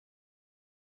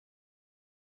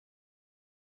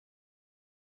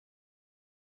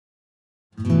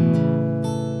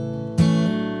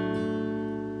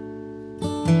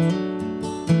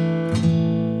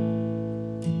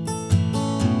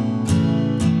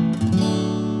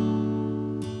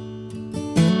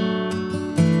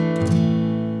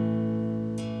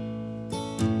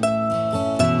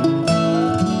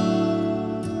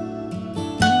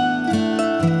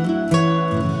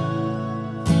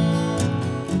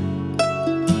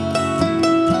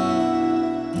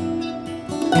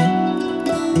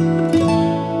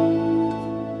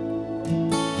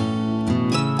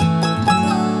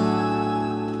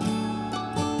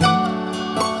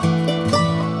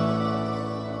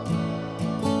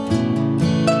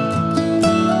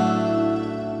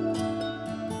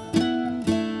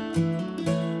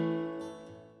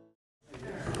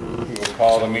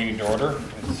the meeting to order.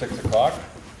 It's 6 o'clock.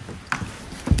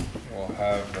 We'll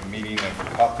have the meeting of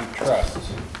Copley Trust.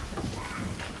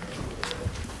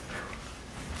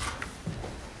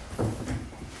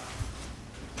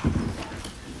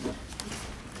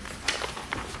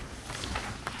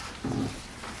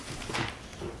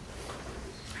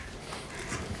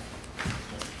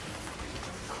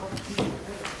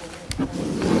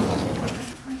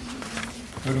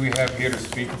 Who do we have here to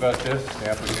speak about this,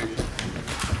 the application?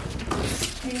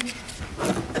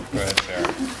 Go ahead,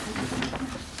 Sarah.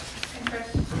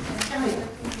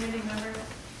 Community members.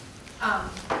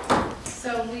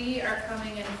 So we are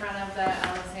coming in front of the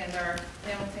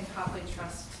Hamilton Copley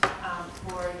Trust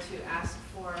Board to ask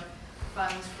for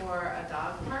funds for a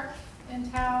dog park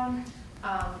in town,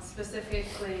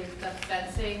 specifically the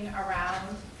fencing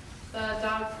around the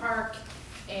dog park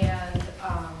and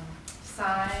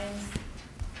signs,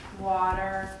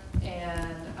 water,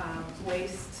 and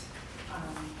waste,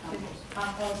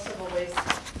 compostable waste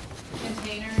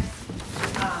containers.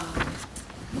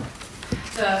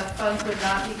 The funds would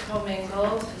not be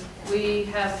commingled. We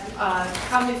have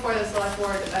come before the select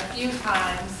board a few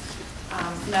times,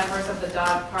 members of the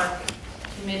dog park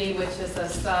committee, which is a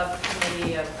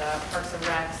subcommittee of the Parks and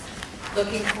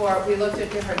Recs, we looked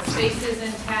at different spaces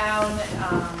in town,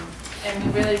 and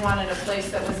we really wanted a place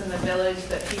that was in the village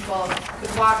that people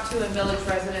could walk to, and village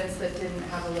residents that didn't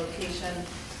have a location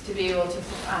to be able to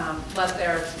let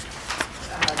their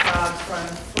dogs run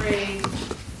free,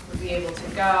 would be able to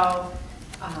go.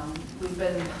 We've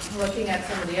been looking at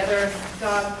some of the other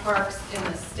dog parks in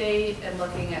the state and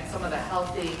looking at some of the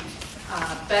healthy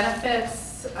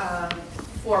benefits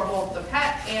for both the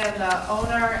pet and the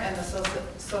owner, and the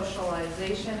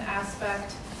socialization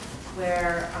aspect,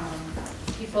 where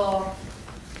people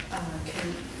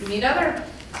can meet other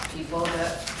people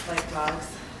that like dogs.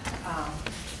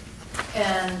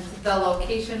 And the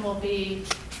location will be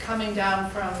coming down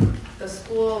from the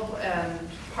school and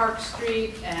Park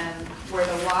Street, and where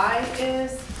the Y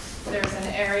is, there's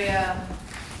an area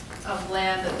of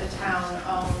land that the town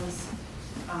owns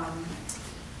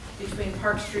between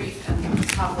Park Street and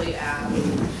Copley Ave,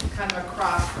 kind of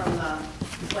across from the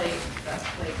playground.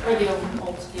 Or the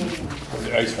old skating rink.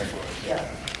 The ice rink was. Yeah.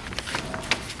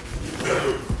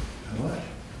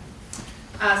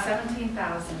 How much?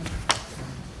 17,000.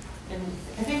 And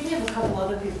I think we have a couple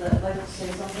other people that would like to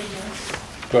say something.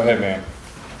 Yes? Go ahead, ma'am.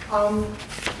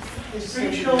 The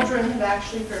three children have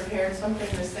actually prepared something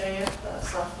to say if the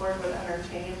select board would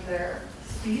entertain their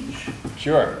speech.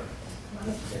 Sure.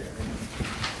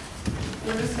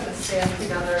 We're just going to stand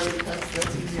together because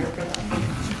that's easier for them.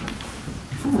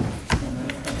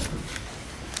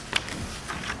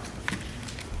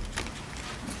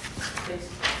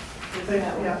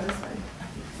 Yeah, this way.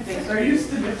 They're used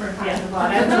to different kinds of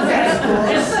audience.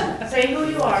 Just say who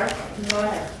you are. Go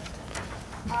ahead.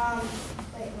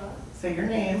 Wait, what? Say your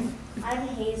name. I'm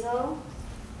Hazel.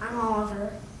 I'm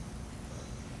Oliver.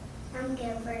 I'm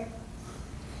Gilbert.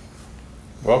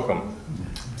 Welcome.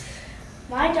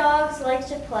 My dogs like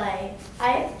to play. I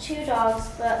have two dogs,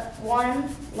 but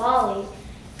one, Lolly,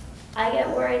 I get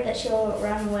worried that she'll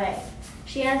run away.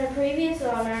 She has a previous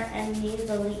owner and needs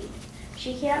a lead.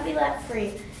 She can't be let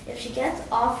free. If she gets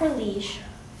off her leash,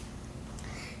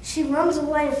 she runs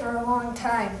away for a long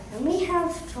time, and we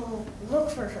have to look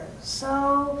for her.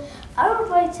 So I would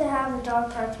like to have a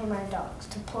dog park for my dogs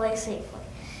to play safely,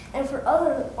 and for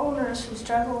other owners who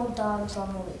struggle with dogs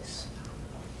on the leash.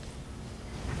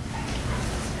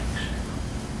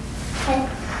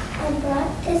 I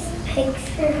brought this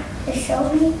picture to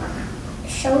show you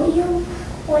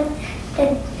what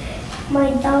my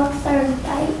dogs are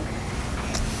like.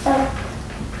 So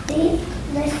please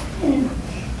listen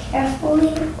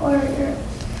carefully, or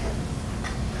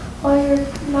you're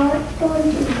not going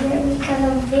to hear me because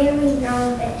I'm very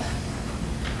nervous.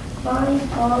 My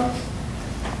dogs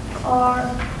are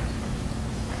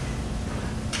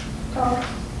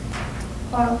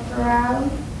brown.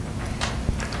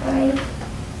 My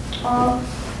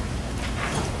dogs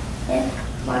lick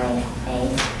my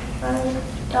face. My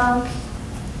dogs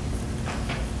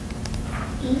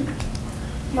eat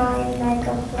my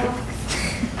Lego blocks.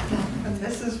 And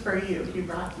this is for you. He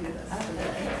brought you this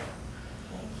today.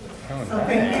 Oh, So nice.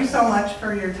 thank you so much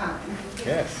for your time.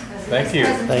 Yes. Thank you.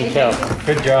 Thank you.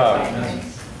 Good job.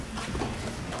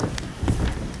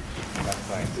 That's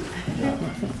nice.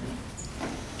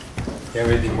 You have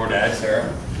anything more to add,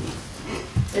 Sarah?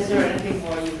 Is there anything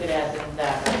more you could add than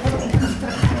that?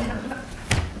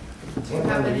 Do you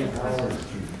have any questions?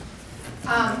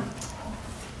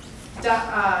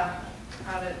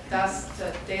 How to dusk to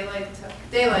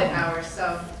daylight hours,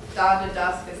 so dawn to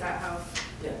dusk, is that how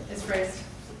Yeah. it's phrased?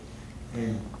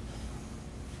 And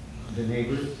the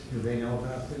neighbors, do they know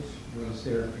about this? What is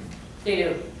their, They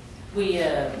do. We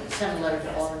sent a letter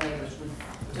to all the neighbors. We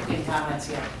took in comments,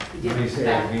 yeah. We did when you say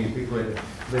back. that, means people that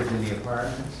lived in the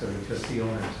apartments or just the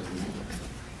owners of the?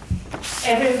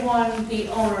 Everyone, the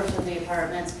owners of the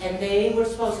apartments, and they were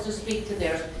supposed to speak to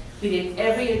theirs. We did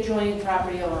every adjoining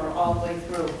property owner all the way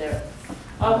through there.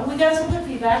 We got some good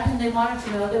feedback, and they wanted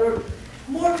to know, they were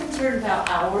more concerned about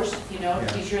hours, you know,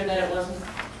 to be sure that it wasn't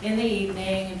in the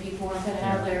evening and people weren't gonna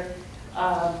have their,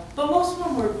 but most of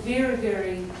them were very,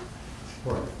 very,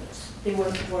 they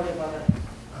were supportive of it.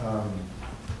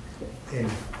 And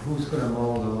who's gonna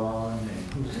mow the lawn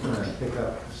and who's gonna pick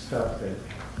up stuff that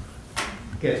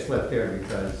gets left there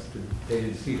because they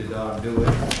didn't see the dog do it,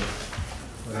 or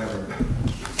whatever?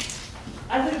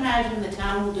 I would imagine the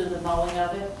town will do the mowing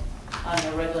of it on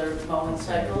a regular mowing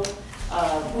cycle.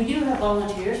 We do have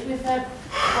volunteers. We've had,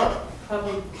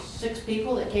 probably 6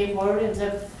 people that came forward and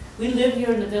said, we live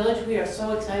here in the village, we are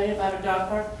so excited about a dog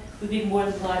park. We'd be more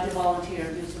than glad to volunteer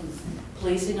and do some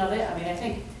policing of it. I mean, I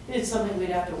think it's something we'd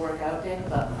have to work out, Dan,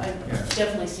 but I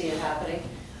definitely see it happening.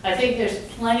 I think there's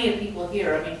plenty of people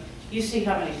here. I mean, you see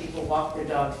how many people walk their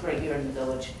dogs right here in the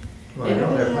village. Well, I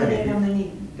know there are plenty of How people.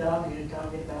 many dogs you're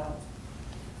talking about?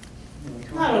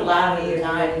 Not a lot at a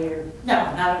time. No,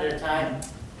 not at a time.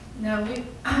 No,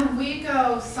 we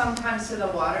go sometimes to the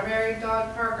Waterbury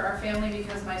Dog Park, our family,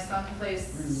 because my son plays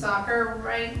soccer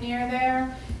right near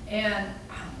there. And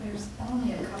there's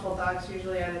only a couple dogs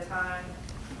usually at a time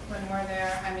when we're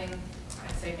there. I mean,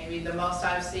 I'd say maybe the most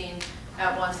I've seen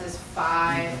at once is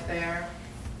 5 there.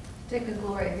 Take a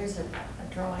Gloria, here's a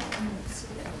drawing. Let's see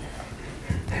it.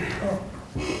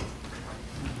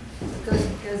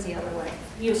 It goes the other way.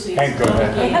 You'll see. Hank, go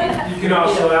ahead. You can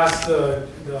also ask the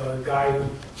guy who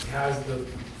has the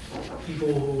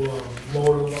people who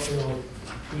mow,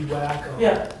 weed whack.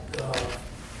 Yeah.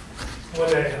 What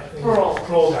they,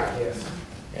 Parole guy, yes.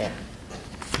 Yeah.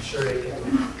 I'm sure they can. help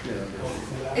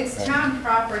with that. It's town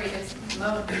property, it's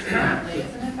mowed currently,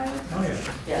 isn't it, Betty? Oh,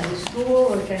 yeah. Yeah. Is it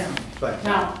school or town? But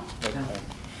Now,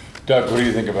 Doug, what do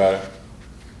you think about it?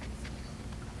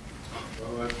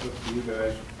 Well, that's up to you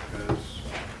guys, because,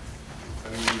 I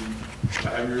mean, I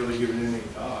haven't really given it any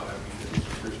thought. I mean, this is the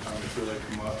first time it's really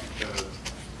come up to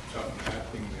something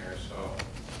happening there, so.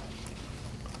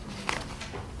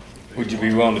 Would you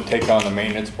be willing to take on the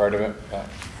maintenance part of it?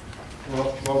 Well,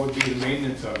 what would be the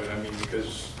maintenance of it? I mean,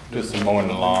 because. Just the mowing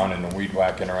the lawn and the weed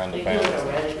whacking around the they do it fence?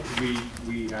 already.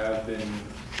 We have been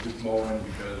just mowing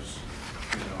because,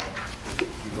 you know,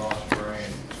 we lost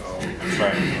Brian, so.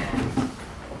 Right.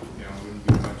 You know, wouldn't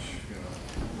be much, you know,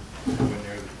 go in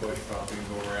there, push probably and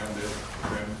go around it,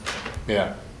 trim.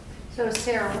 Yeah. So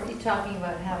Sarah, were you talking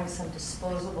about having some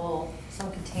disposable, some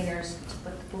containers to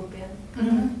put the poop in?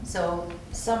 Mhm. So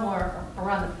somewhere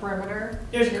around the perimeter,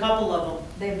 There's a couple of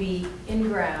they'd be in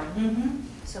ground, them.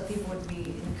 so people would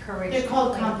be encouraged. They're to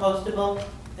called clean. compostable,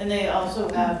 and they also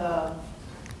have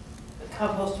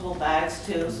compostable bags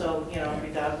too, so, you know, if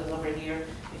your dog goes over here,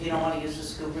 if you don't want to use the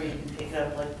scooper, you can pick it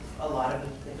up like a lot of it,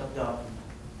 pick up dog.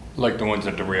 Like the ones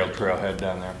at the rail trailhead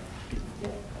down there?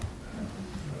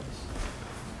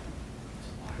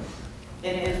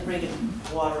 And it is bringing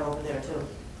water over there too.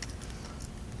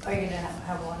 Are you gonna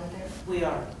have water there? We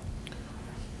are.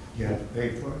 you have to pay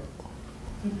for it,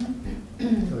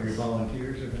 Mm-hmm. so your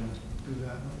volunteers are gonna do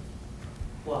that?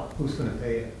 What? Who's gonna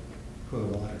pay it for the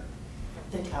water?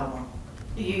 The town.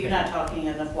 You're not talking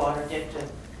enough water, Dick, to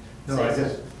No, I say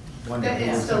just so. wondered. The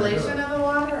who was gonna do installation it. of the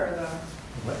water or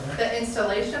What, that? the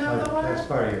installation of the Oh, That's water?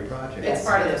 part of your project. It's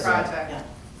part of the Yes, project. yeah.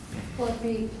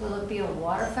 Will it be a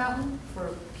water fountain for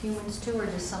humans too, or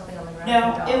just something on the ground for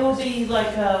No, dogs? it will be like,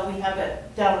 we have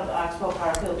it down at the Oxbow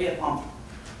Park, it'll be a pump,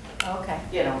 Okay,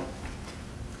 you know.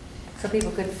 so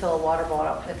people could fill a water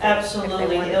bottle if they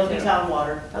Absolutely, wanted it'll be to. town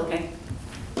water, it'll be Okay.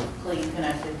 clean,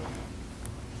 connected.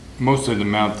 Most of the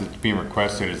amount that's being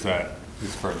requested is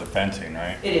for the fencing,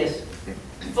 right? It is.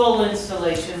 Full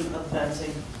installation of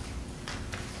fencing.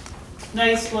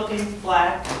 Nice looking,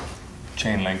 black.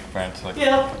 Chain link fence, like.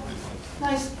 Yeah,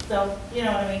 nice stuff, you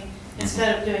know what I mean?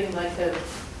 Instead of doing like the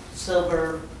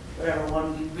silver, whatever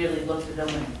one, we really looked at them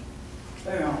and,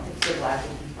 I don't know, it's the black.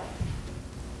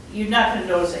 You're not gonna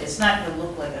notice it, it's not gonna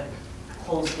look like a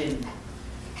closed-in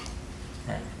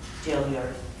Right. jail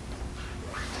yard.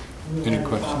 Any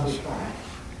questions?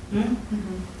 Hmm?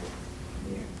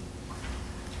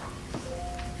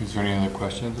 Is there any other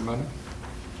questions about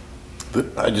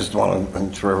it? I just want to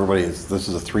ensure everybody, this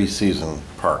is a 3-season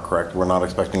park, correct? We're not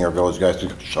expecting our village guys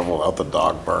to shovel out the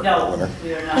dog park in the No, winter?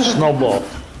 we are not. Snowball.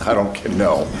 I don't care,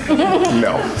 no,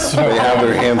 no. They have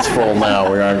their hands full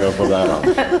now, we aren't gonna put that on.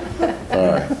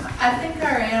 All right. I think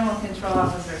our animal control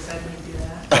officer said we do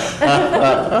that.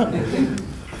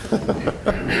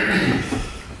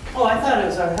 Oh, I thought it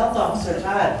was our health officer,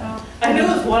 Todd. I knew it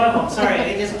was one of them, sorry,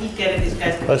 I just keep getting these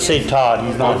guys. Let's say Todd,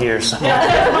 he's not here, so. Yeah,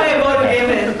 that's why I voted him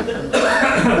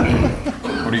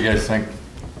in. What do you guys think?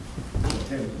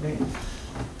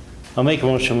 I'll make a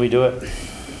motion, we do it.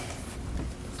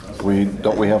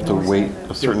 Don't we have to wait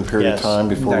a certain period of Yes. time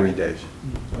before we? 90 days.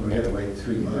 So we had to wait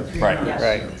 3 months. Right.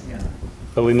 Right.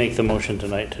 But we make the motion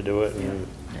tonight to do it. And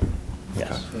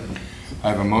yes. I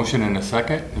have a motion and a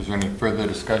second. Is there any further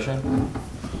discussion?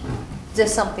 Is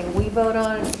this something we vote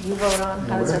on, you vote on?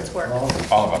 How does this work? All of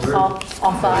us.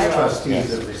 All five?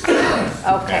 Trustees of this. We're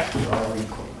Okay, all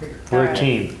equal here. We're a Alright.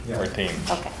 team. Our team.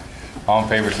 okay. All in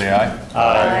favor, say aye.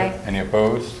 Aye. Any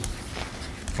opposed?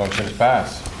 Motion is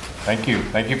passed. Thank you.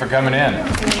 Thank you for coming in.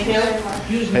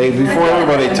 Hey, before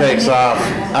everybody takes off,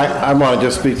 I want to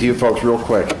just speak to you folks real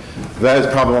quick. That is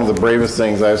probably one of the bravest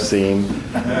things I've seen.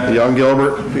 Young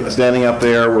Gilbert standing up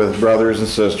there with brothers and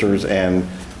sisters and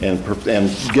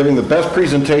giving the best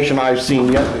presentation I've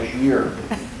seen yet this year.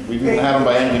 We even had them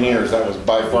by engineers. That was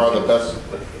by far the best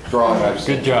drawing I've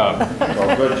seen. Good job.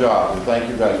 So good job. And thank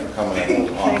you guys for coming in. It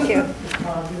was awesome. Thank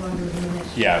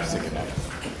you. Yeah, I was thinking that.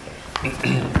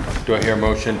 Do I hear a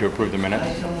motion to approve the minutes?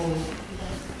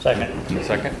 Second.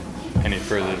 Second. Any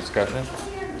further discussion?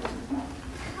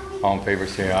 All in favor,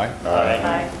 say aye.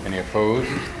 Aye. Any opposed?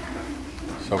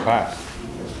 So passed.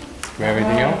 Do we have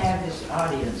anything I else? have this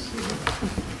audience here.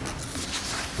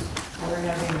 We're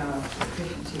having a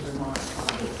efficiency Vermont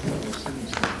audit,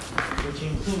 which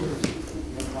includes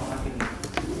the logging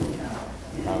now.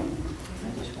 And I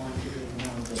just want you to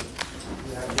know that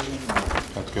we are doing that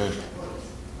That's good.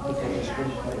 because it's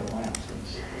been quite a while since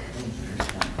things were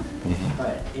done.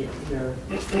 But their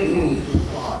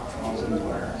thought falls into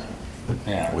our.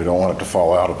 Yeah. We don't want it to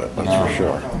fall out of it, that's No. for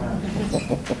sure.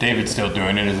 David's still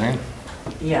doing it, isn't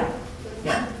he? Yeah,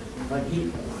 yeah, but I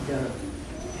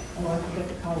forgot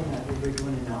to call him that, we were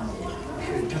doing an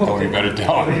audit. Oh, you better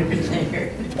tell him.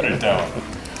 Better tell him.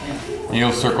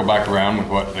 You'll circle back around with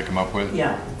what they come up with?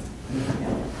 Yeah.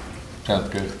 Sounds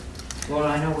good. Well,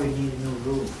 I know we need a new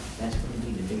roof, that's what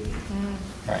we need to do.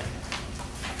 Right.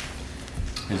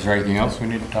 Is there anything else we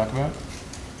need to talk about?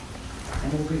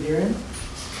 And we'll be hearing?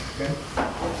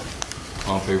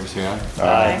 All in favor, say aye.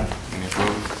 Aye. Any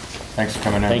opposed? Thanks for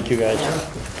coming in. Thank you, guys.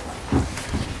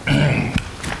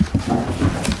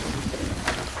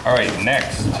 All right,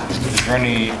 next, is there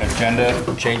any agenda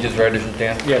changes, right,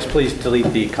 Dan? Yes, please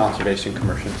delete the Conservation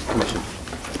Commission.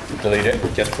 Delete it?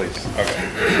 Yes, please. Okay.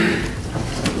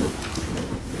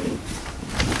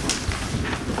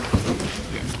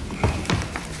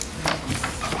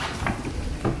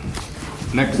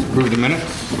 Next, approve the minutes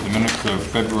of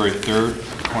February 3rd,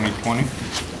 2020.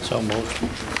 So moved.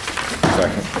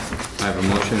 Second. I have a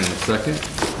motion and a second.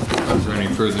 Is there any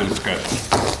further discussion?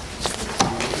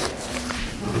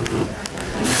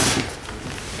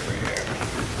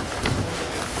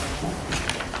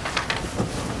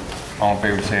 All in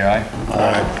favor, say aye.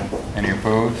 Aye. Any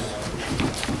opposed?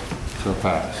 So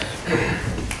passed.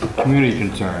 Community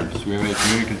concerns. Do we have any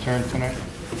community concerns tonight?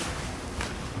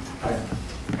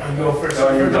 You go first.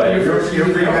 No, you're first. You're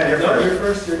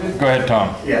first. Go ahead,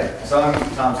 Tom. Yeah, so I'm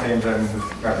Tom Sames, I'm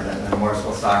representing the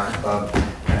Morristown Soccer Club,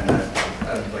 and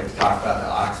I'd like to talk about the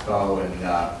Oxbow, and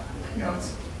you know,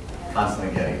 it's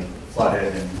constantly getting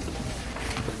flooded, and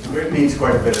it needs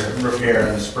quite a bit of repair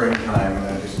in the springtime, and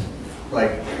I'd just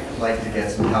like to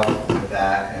get some help with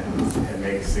that and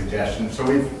make a suggestion. So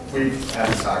we've had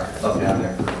a soccer club down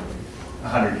there for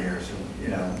 100 years, you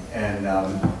know, and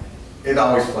it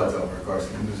always floods over, of course,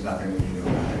 and there's nothing we can do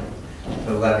about it.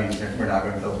 The levees, we're not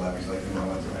going to build levees like the new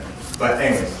ones are. But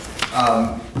anyways,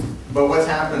 but what's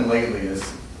happened lately is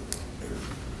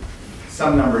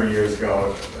some number of years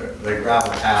ago, the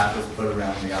gravel path was put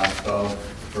around the Oxbow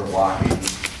for walking,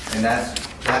 and that's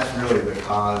really the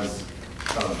cause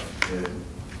of the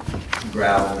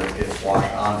gravel that gets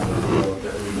washed onto the road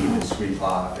that we need to sweep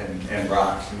off, and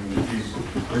rocks. I mean,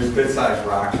 there's good-sized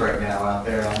rocks right now out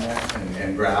there on there,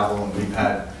 and gravel, and we've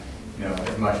had, you know,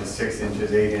 as much as 6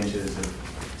 inches, 8 inches of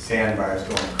sandbars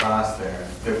going across there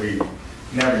that we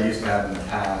never used to have in the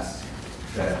past,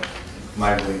 that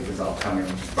my belief is all coming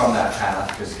from that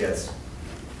path, just gets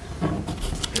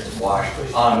washed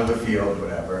onto the field,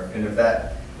 whatever. And if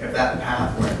that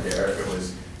path weren't there, if it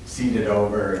was seeded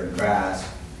over and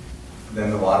grass, then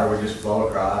the water would just flow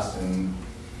across and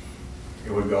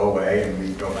it would go away and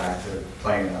we'd go back to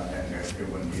playing on it and it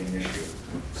wouldn't be an issue.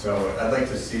 So I'd like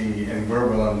to see, and we're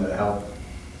willing to help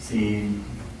seed,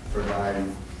 provide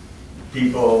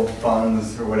people,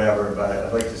 funds, or whatever, but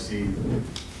I'd like to see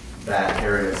that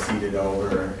area seeded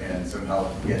over and some help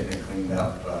getting it cleaned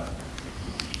up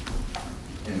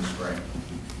in the spring.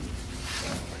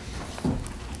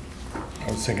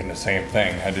 I was thinking the same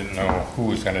thing. I didn't know who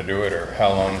was gonna do it or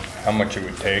how much it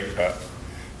would take, but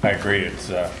I agree,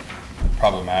 it's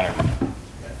problematic.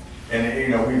 And you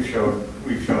know, we've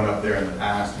shown up there in the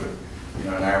past with, you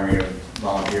know, an army of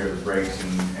volunteers, brakes,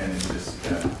 and it's just,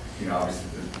 you know, obviously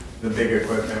the big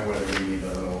equipment, whether we need a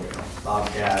little, you know,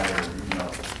 bobcat or, you know,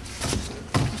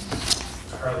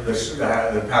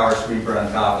 the power sweeper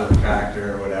on top of the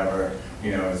tractor or whatever,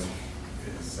 you know, is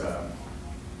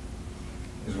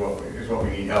what we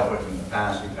need help with. In the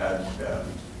past, we've had, you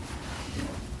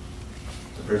know,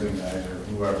 the prison guys or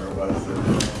whoever it was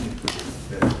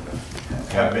that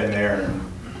have been there, and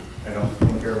I don't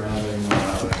think they're around anymore.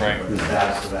 Right. What the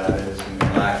status of that is. And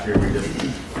then last year we just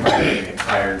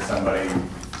hired somebody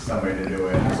to do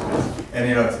it. And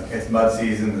you know, it's mud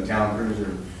season. The town crews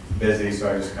are busy,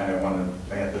 so I just kind of want to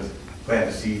plant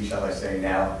the seed, shall I say,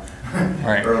 now,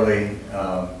 right. Early.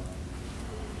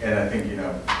 And I think, you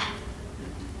know,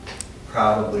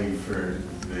 probably for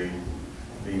the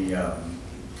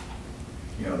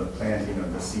you know, the planting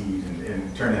of the seed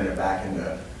and turning it back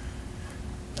into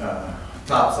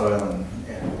topsoil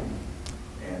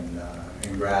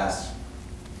and grass,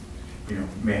 you know,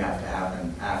 may have to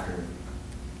happen after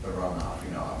the runoff,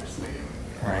 you know, obviously.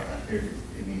 Right.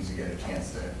 It needs to get a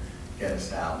chance to get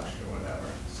established or whatever.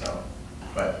 So,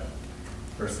 but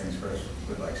first things first,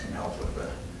 we'd like some help with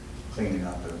the cleaning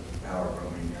up the power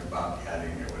roaming or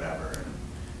bobcatting or whatever.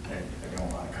 And I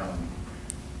don't want to come,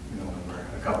 you know, when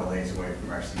we're a couple of days away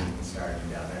from our season starting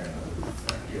down there.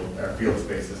 And our field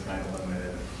space is kind of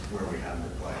limited where we have to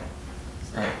play.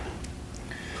 So. Right.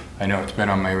 I know it's been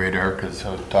on my radar because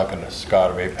I was talking to Scott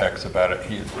of Apex about it.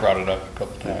 He has brought it up a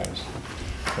couple times.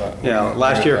 Yeah,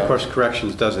 last year, of course,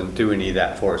 Corrections doesn't do any of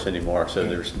that for us anymore, so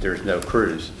there's no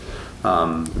crews.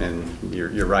 And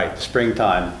you're right,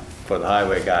 springtime for the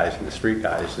highway guys and the street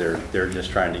guys, they're just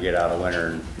trying to get out of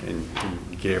winter and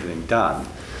get everything done.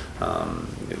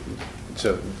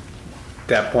 So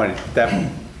that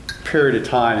period of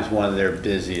time is one of their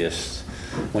busiest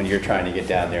when you're trying to get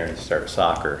down there and start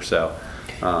soccer. So.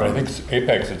 But I think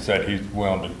Apex had said he's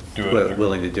willing to do it.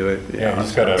 Willing to do it. Yeah,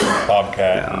 he's got a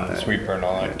bobcat and sweeper and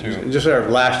all that too. Just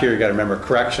last year, you got to remember,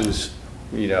 Corrections,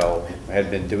 you know,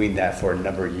 had been doing that for a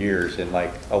number of years, and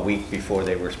like a week before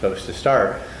they were supposed to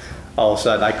start, all of a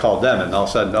sudden I called them, and all of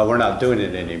a sudden, no, we're not doing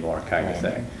it anymore, kind of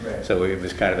thing. Right. So it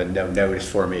was kind of a no notice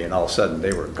for me, and all of a sudden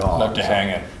they were gone. Left you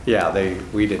hanging. Yeah,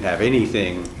 we didn't have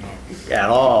anything at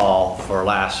all for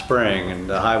last spring, and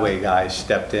the highway guys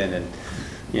stepped in and.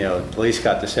 You know, the police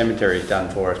got the cemeteries done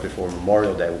for us before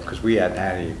Memorial Day because we hadn't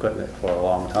had any equipment for a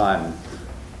long time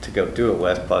to go do it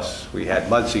with. Plus, we had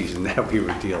mud season that we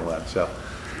were dealing with. So,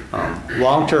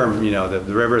 long term, you know,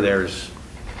 the river, there's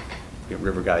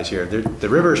river guys here. The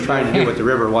river is trying to do what the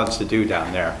river wants to do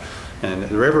down there, and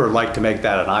the river would like to make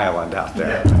that an island out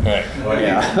there.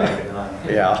 Yeah.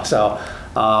 Yeah. So,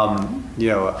 you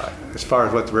know, as far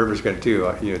as what the river's going to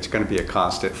do, you know, it's going to be a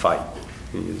constant fight.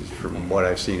 From what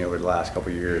I've seen over the last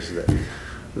couple of years, that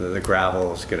the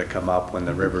gravel is going to come up when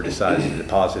the river decides to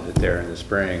deposit it there in the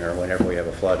spring or whenever we have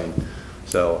a flooding.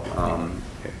 So,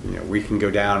 you know, we can go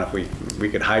down if we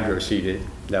could hydro seed it.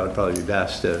 That would probably be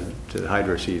best to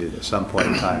hydro seed it at some point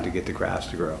in time to get the grass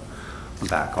to grow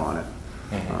back on it.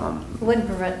 It wouldn't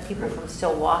prevent people from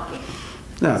still walking.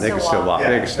 No, they can still walk.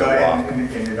 Yeah, they can still walk.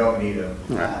 and you don't need a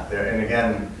path there. And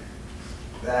again,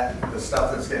 the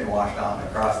stuff that's getting washed out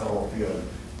across the whole field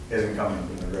isn't coming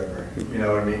from the river. You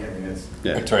know what I mean? I mean, it's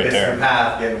right there. The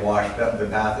path getting washed up, the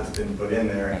path that's been put in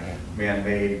there,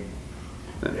 man-made,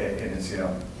 and it's, you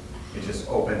know, it just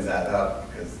opens that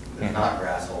up because there's not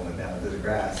grass holding it down. There's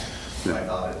grass. So I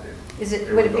thought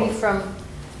would it be from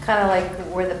kind of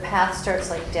like where the path starts,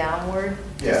 like downward?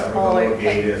 Yeah, where the little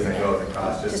gate is that goes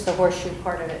across. Just the horseshoe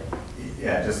part of it.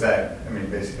 Yeah, just that. I mean,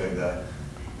 basically the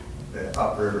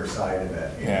upriver side of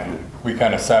it. Yeah, we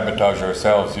kind of sabotage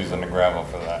ourselves using the gravel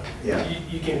for that. Yeah.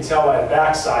 You can tell by the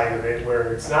back side of it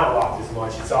where it's not walked as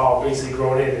much. It's all basically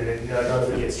grown in and none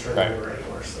of it gets turned over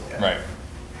anymore. So right.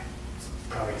 It's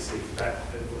probably a safe bet.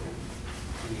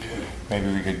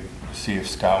 Maybe we could see if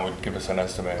Scott would give us an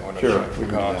estimate what it would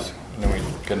cost, and then we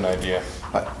get an idea.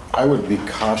 I would be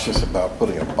cautious about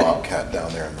putting a bobcat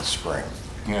down there in the spring.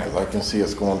 Yeah. Because I can see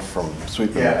us going from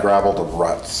sweeping gravel to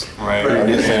ruts. Right. I'm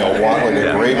just saying a walk like a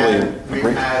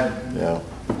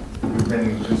We've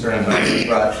been concerned about these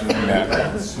ruts, and we've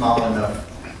had small enough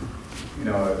you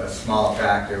know, a small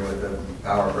tractor with a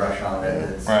power brush on it.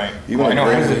 It's, Right. Even Well, I know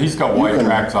a- he's got you wide can-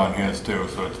 tracks on his too,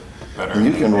 so it's better. And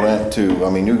you can rent too, I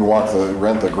mean, you can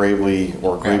rent the Gravely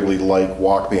or Gravely-like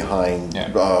walk behind,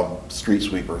 Yeah. street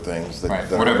sweeper things. Right,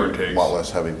 that whatever are it takes. A lot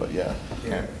less heavy, but yeah.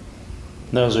 Yeah.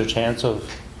 Now, is there a chance of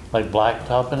like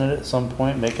blacktopping it at some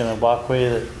point, making a walkway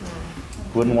that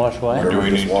wouldn't wash away? Or do we Whatever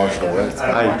just need wash to- away.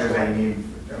 I don't think there's any need,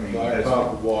 I mean, that's,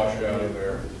 Blacktop would wash out of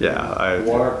there. Yeah, The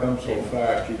water comes so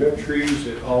fast. You've got trees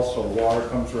that also water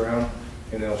comes around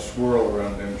and they'll swirl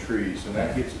around them trees and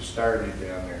that gets it started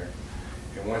down there.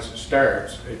 And once it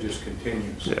starts, it just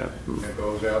continues. Yeah. It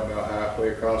goes out about halfway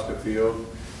across the field.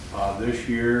 This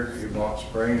year, Vermont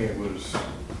spring, it was,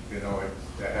 you know,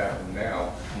 that happened now.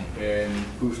 And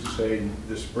who's to say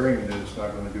this spring that it's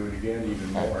not gonna do it again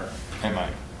even more? Hey, Mike.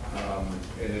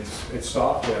 And it's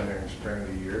soft down there in the spring of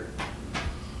the year.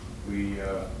 We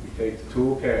take the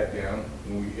tool cat down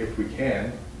if we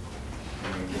can.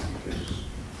 I mean, because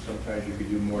sometimes you could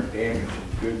do more damage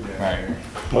than good down Right. there.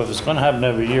 Well, if it's gonna happen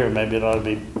every year, maybe it ought to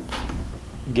be,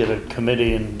 get a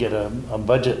committee and get a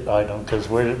budget item, because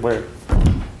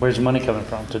where's the money coming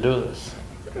from to do this?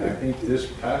 I think this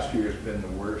past year's been the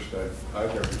worst I've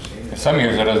ever seen it. Some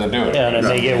years it doesn't do it. Yeah, and it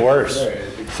may get worse.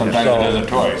 Sometimes it does it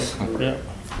twice. Yeah.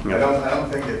 I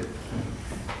don't think it,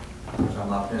 I'm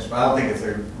not finished, but I don't think it's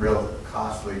a real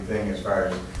costly thing as far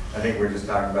as, I think we're just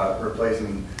talking about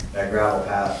replacing that gravel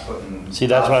path, putting. See,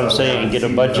 that's what I'm topsoil down saying, and get a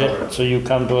seeding over budget, it. so you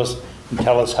come to us and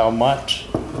tell us how much,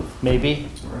 maybe,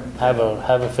 have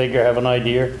a figure, have an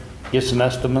idea, get some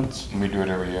estimates. We do it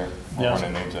every year, Yeah.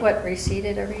 when it needs it. What,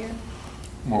 reseeded every year?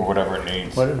 Or whatever it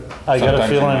needs. What, I got a Sometimes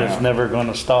feeling you it's know. never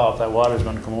gonna stop, that water's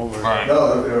gonna come over. Right.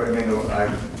 No, I mean, the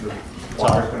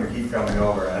water's gonna keep coming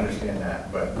over, I understand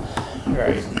that, but Right.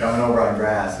 it's coming over on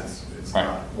grass, it's Right.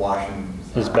 not washing.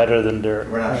 It's not- better than dirt.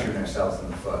 We're not shooting ourselves in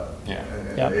the foot. Yeah.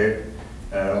 Yep.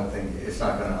 And I don't think, it's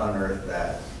not gonna unearth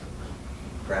that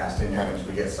grass in there once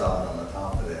we get sod on the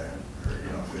top of there, or,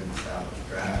 you know, good established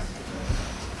grass.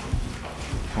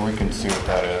 We can see what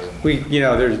that is.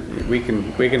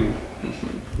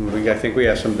 I think we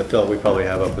have some of the fill we probably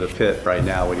have up at the pit right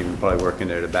now. We'd even probably work in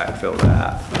there to backfill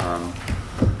that.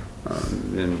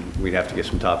 Then we'd have to get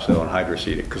some topsoil and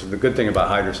hydroseed it, because the good thing about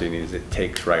hydroseeding is it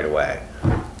takes right away.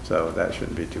 So that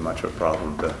shouldn't be too much of a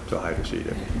problem to hydroseed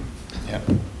it. Yeah.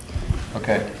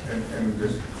 Okay. And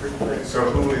just, so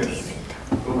who is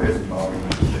mowing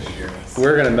this year?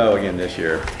 We're gonna mow again this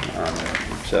year,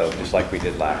 so just like we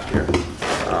did last year.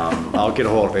 I'll get a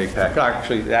hold of Apex.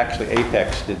 Actually,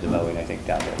 Apex did the mowing, I think,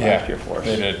 down there last year for us.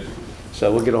 They did. So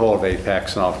we'll get a hold of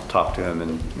Apex and I'll talk to him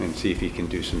and see if he can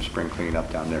do some spring cleanup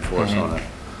down there for us on it.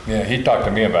 Yeah, he talked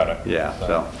to me about it. Yeah,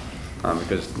 so,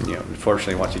 because, you know,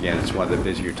 unfortunately, once again, it's one of the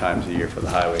busier times of year for the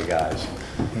highway guys.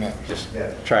 Yeah. Just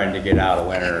trying to get out of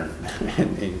winter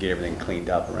and get everything cleaned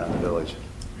up around the village.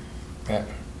 Yeah.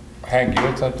 Hank, you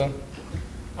had something?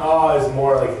 Oh, it's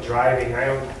more like driving. I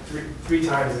have three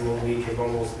times in 1 week have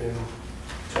almost been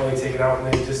totally taken out, and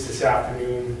then just this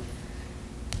afternoon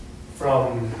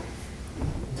from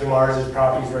DeMars'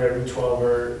 properties right at Route 12,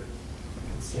 where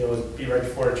it's, you know, it'd be right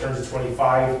before it turns to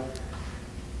 25.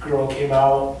 Girl came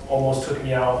out, almost took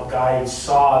me out. Guy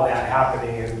saw that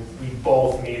happening, and we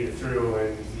both made it through.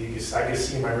 And I could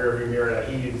see in my rearview mirror that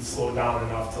he didn't slow down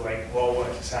enough to like, whoa,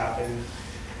 what just happened?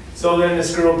 So then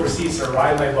this girl proceeds to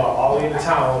ride my butt all the way into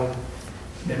town,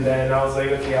 and then I was like,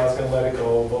 okay, I was gonna let it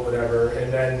go, but whatever.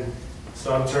 And then,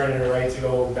 so I'm turning her right to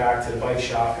go back to the bike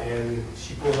shop, and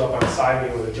she pulls up on the side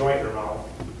of me with a joint in her mouth.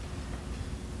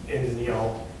 And, you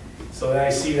know, so then I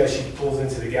see that she pulls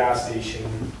into the gas station,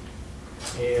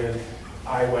 and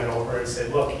I went over and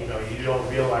said, look, you know, you don't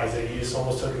realize that you just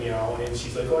almost took me out. And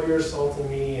she's like, oh, you're assaulting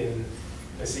me. And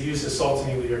I said, you just assaulted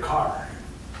me with your car.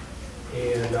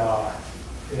 And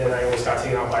then I almost got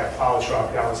taken out by a plow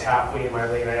truck. I was halfway in my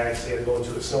lane. I actually had to go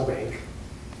into a snowbank.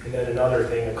 And then another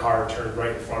thing, a car turned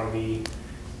right in front of me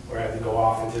where I had to go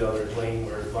off into the other lane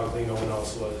where luckily no one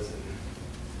else was. And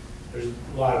there's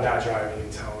a lot of bad driving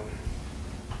in town.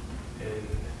 And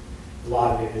a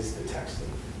lot of it is the texting.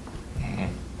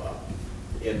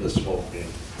 In the smoking.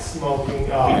 Smoking.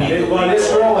 Well, this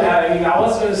girl had, I mean, I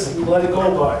was going to let it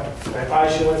go, but I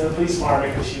probably should have went to the police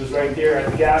department because she was right there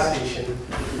at the gas station.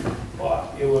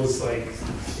 But it was like,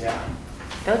 yeah.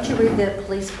 Don't you read the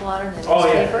police blotter in the Oh,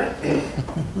 newspaper?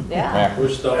 Yeah.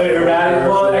 Erratic,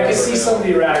 well, I could see some of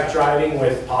the erratic driving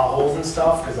with potholes and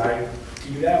stuff because I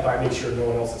do that, but I make sure no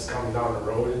one else is coming down the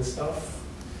road and stuff.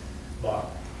 But,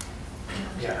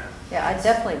 yeah. Yeah, I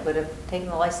definitely would have taken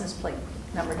the license plate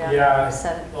number down. Yeah, And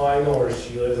said it. well, I know where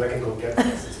she lives. I can go get the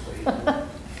license plate.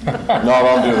 No,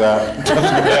 don't do that.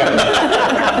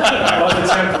 About the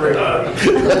pretty funny.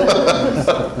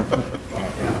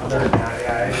 Other than that,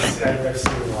 yeah, I've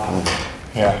seen a lot.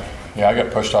 Yeah, I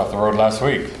got pushed off the road last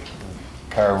week.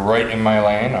 Car right in my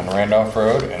lane on Randolph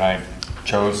Road, and I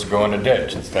chose to go in the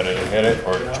ditch instead of to hit it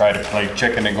or try to play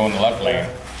chicken and go in the left lane.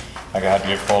 I had to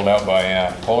get pulled out by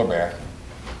a polar bear.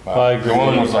 I agree. The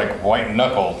one was like white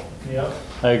knuckle. Yep.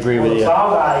 I agree with The you. plow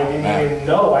guy didn't even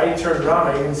know. I turned around,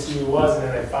 I didn't see who it was, and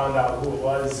then I found out who it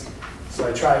was. So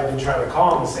I been trying to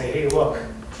call him and say, hey, look,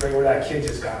 it's right where that kid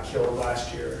just got killed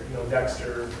last year. You know,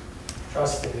 Dexter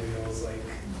trusted him. It was like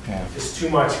just too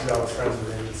much because I was friends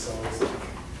with him. So it was like,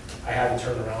 I had to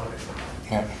turn around.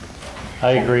 Yeah.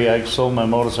 I agree. I sold my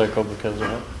motorcycle because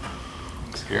of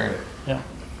it. Scary. Yeah.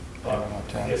 But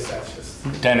I guess that's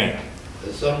just. Denny.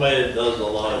 As somebody that does a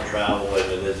lot of traveling,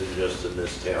 it isn't just in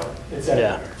this town. It's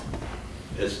everywhere.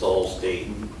 It's the whole state,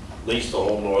 at least the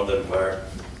whole northern part.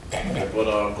 I put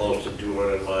on close to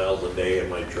 200 miles a day in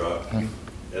my truck, and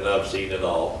I've seen it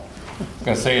all. I was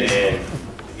gonna say it's. And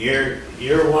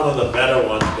you're one of the better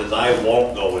ones because I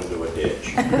won't go into a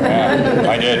ditch. Yeah,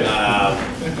 I did.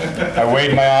 I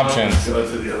weighed my options. Go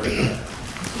to the other guy.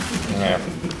 Yeah.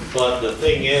 But the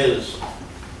thing is,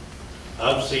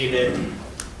 I've seen it.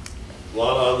 A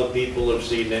lot of other people have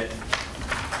seen it.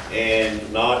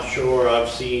 And not sure, I've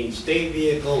seen state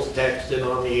vehicles texting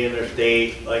on the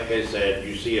interstate. Like I said,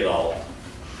 you see it all.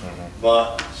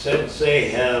 But since they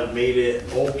have made it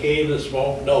okay to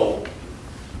smoke dope,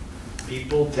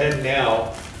 people tend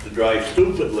now to drive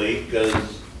stupidly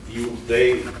because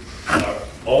they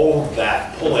own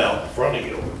that pullout in front of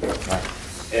you.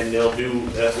 And they'll do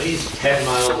at least 10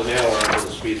 miles an hour under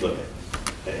the speed limit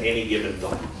at any given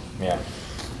time. Yeah.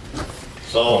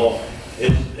 So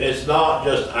it's not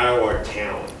just our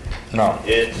town. No.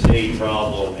 It's a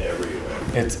problem everywhere.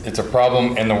 It's a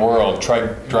problem in the world. Try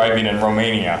driving in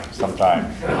Romania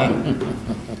sometime.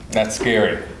 That's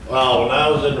scary. Well, when I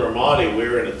was in Vermont, we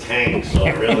were in a tank, so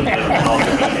it really didn't help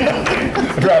me down there.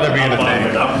 I'd rather be in a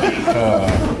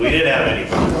tank. We didn't have any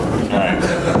fun.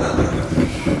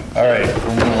 All right,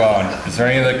 we'll move on. Is there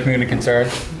any other community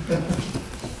concerns?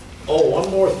 Oh, one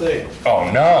more thing.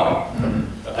 Oh, no.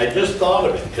 I just thought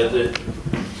of it because it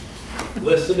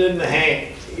listed in the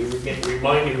Hank. He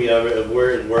reminded me of it, of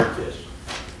where his work is.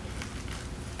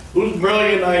 Whose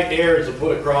brilliant idea is to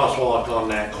put a crosswalk on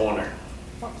that corner?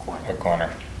 What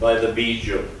corner? By the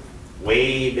Bijou.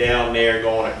 Way down there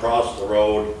going across the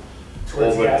road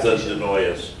over to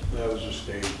Denoyas. That was the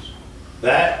States.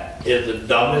 That is the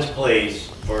dumbest place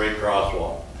for a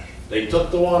crosswalk. They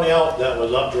took the one out that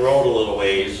was up the road a little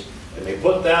ways and they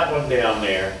put that one down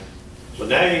there. So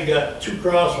now you've got two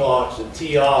crosswalks that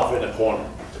tee off in a corner.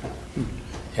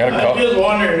 I'm just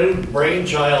wondering whose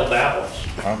brainchild that was.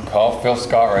 I'll call Phil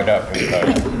Scott right up.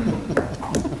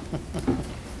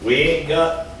 We ain't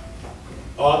got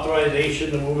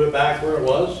authorization to move it back where it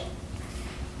was?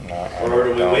 No, or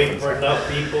do we wait for enough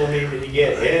people maybe to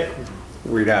get hit?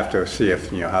 We'd have to see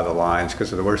if, how the lines, because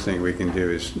the worst thing we can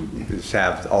do is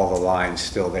have all the lines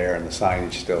still there and the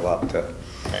signage still up to,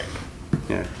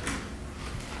 yeah.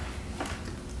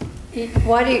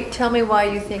 Tell me why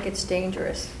you think it's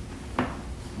dangerous?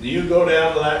 Do you go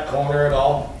down to that corner at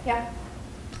all? Yeah.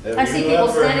 Have I see you people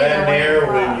ever standing been there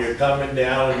there waiting to when you're coming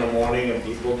down in the morning and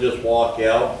people just walk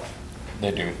out?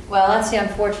 They do. Well, that's the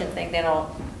unfortunate thing. They don't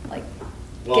get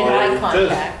eye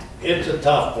contact. It's a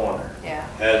tough corner. Yeah.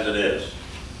 As it is.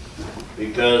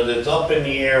 Because it's up in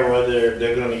the air whether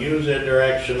they're gonna use it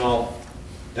directional.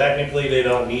 Technically, they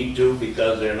don't need to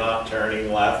because they're not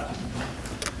turning left.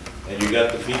 And you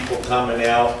got the people coming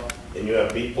out and you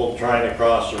have people trying to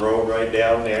cross the road right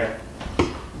down there.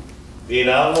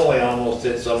 I've only almost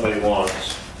hit somebody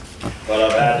once, but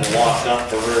I've had to walk up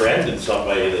to rear-ended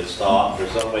somebody that stopped or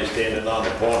somebody standing on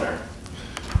the corner.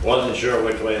 Wasn't sure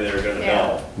which way they were gonna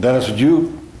go. Dennis, would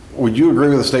you agree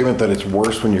with the statement that it's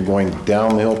worse when you're going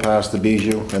down the hill past the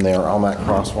Bijou and they are on that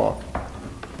crosswalk?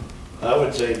 I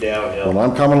would say downhill. When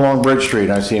I'm coming along Bridge Street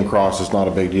and I see him cross, it's not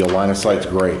a big deal. Line of sight's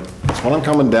great. It's when I'm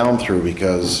coming down through,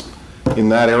 because in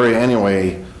that area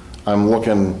anyway, I'm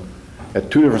looking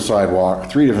at three different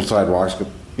sidewalks,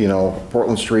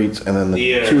 Portland streets, and then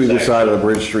the two either side of the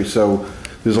Bridge Street. So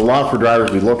there's a lot for drivers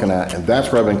to be looking at, and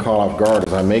that's where I've been caught off guard.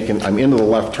 Is I'm into the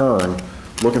left turn,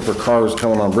 looking for cars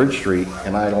coming on Bridge Street,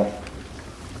 and I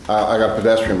got a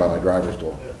pedestrian by my driver's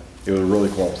door. It was really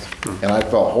close, and I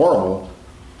felt horrible.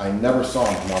 I never saw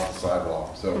him come off the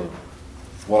sidewalk. So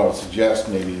what I would suggest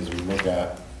maybe is we look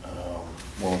at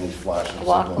one of these flashing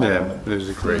signals. Yeah, there's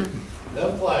a great.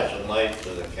 Them flashing lights to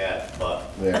the cat's butt.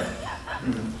 Yeah.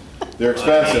 They're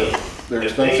expensive. They're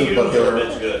expensive, but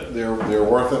it's good. they're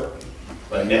worth it.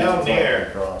 But down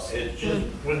there, it's just,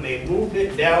 when they moved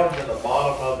it down to the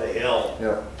bottom of the hill,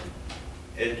 Yep.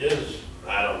 it just,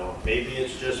 I don't know, maybe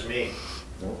it's just me.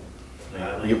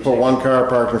 You put one car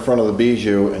parked in front of the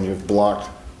Bijou and you've blocked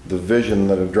the vision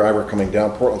that a driver coming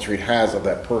down Portland Street has of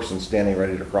that person standing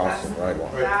ready to cross the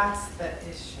sidewalk. That's the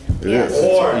issue. It is.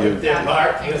 Or You- if they're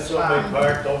parked, if somebody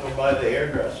parked over by the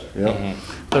hairdresser. Yep.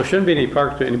 There shouldn't be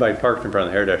anybody parked in front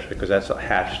of the hairdresser because that's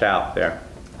hatched out there.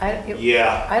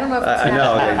 Yeah. I don't know if it's. I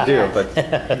know they do, but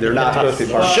they're not supposed to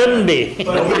be parked. Shouldn't be. But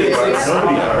nobody parks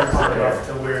enough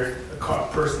to where a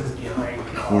person's behind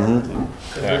the car,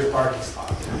 because there's parking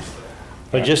spots there still.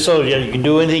 But just so, yeah, you can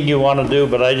do anything you want to do,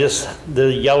 but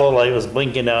the yellow light was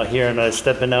blinking out here and I was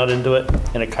stepping out into it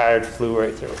and a car flew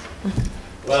right through.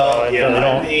 Well, So yeah,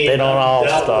 I mean, they don't all I've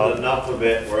dealt stop. with enough of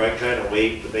it where I kind of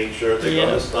wait to make sure they're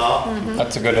gonna stop.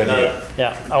 That's a good idea.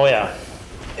 Yeah, oh yeah.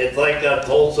 It's like I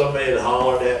told somebody that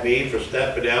hollered at me for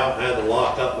stepping out and had to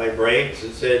lock up my brakes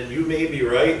and said, you may be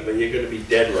right, but you're gonna be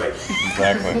dead right.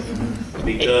 Exactly.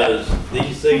 Because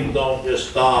these things don't just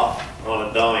stop on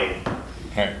a dime,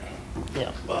 Right.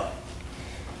 Yeah. but,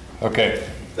 Okay,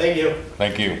 thank you.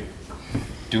 thank you.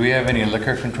 Do we have any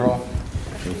liquor control?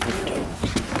 Do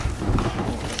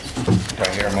I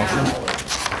hear a motion?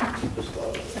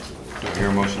 Do I hear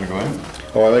a motion to go in?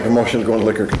 Oh, I make a motion to go into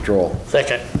liquor control.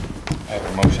 Second. I have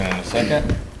a motion and a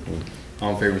second.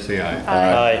 All in favor, say aye.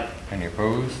 Aye. Any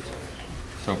opposed?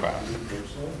 So passed.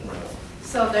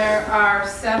 So there are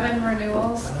 7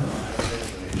 renewals.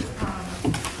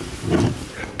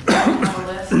 On the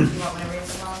list, do you want me to read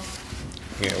them all?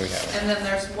 Yeah, we have it. And then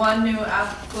there's 1 new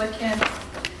applicant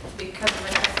because of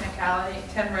a technicality.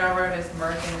 10 Railroad is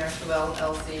merging their 2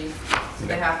 LLC, so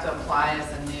they have to apply as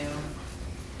a new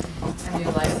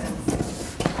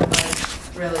license. But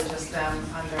it's really just them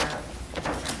under a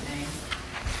different name.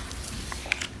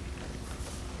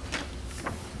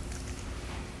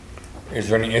 Is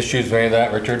there any issues with any of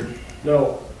that, Richard?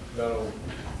 No,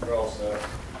 we're all set.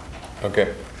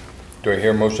 Okay. Do I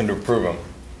hear a motion to approve them?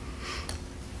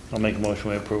 I'll make a motion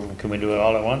we approve them. Can we do it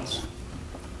all at once?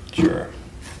 Sure.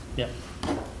 Yeah.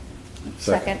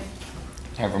 Second.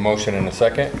 I have a motion and a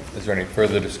second. Is there any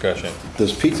further discussion?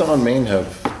 Does Pizza on Main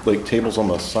have like tables on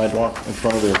the sidewalk in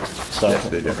front of their side? Yes,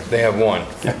 they do. They have 1.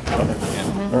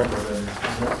 All right.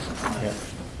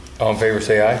 All in favor,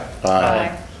 say aye.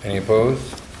 Aye. Any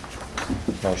opposed?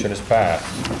 Motion is passed.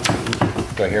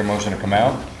 Do I hear a motion to come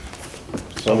out?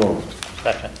 So moved.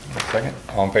 Second. Second.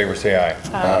 All in favor, say aye.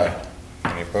 Aye.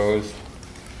 Any opposed?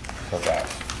 So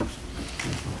passed.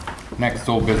 Next,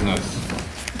 old business.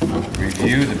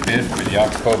 Review the bid for the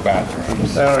Oxbow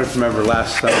bathrooms. I don't remember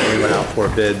last summer we went out for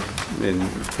a bid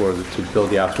to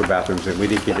build the Oxford bathrooms and we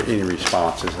didn't get any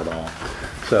responses at all.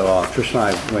 So Trish and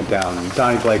I went down, and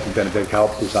Donnie Blake has been a big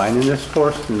help designing this for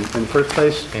us in the first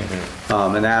place,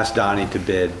 and asked Donnie to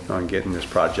bid on getting this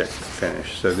project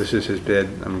finished. So this is his bid.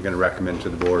 I'm going to recommend to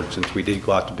the board, since we did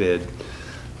go out to bid,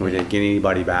 we didn't get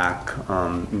anybody back.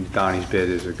 Donnie's bid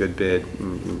is a good bid.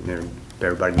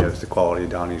 Everybody knows the quality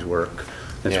of Donnie's work.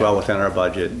 It's well within our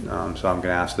budget, so I'm going to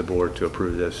ask the board to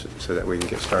approve this so that we can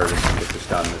get started and get this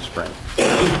done this spring.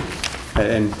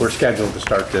 And we're scheduled to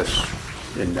start this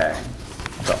in May.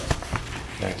 So,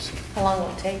 Nice. How long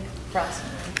will it take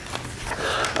approximately?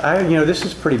 this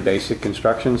is pretty basic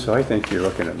construction, so I think you're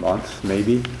looking at months,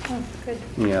 maybe. Oh, good.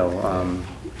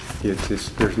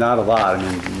 There's not a lot. I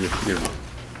mean, you're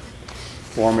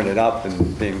warming it up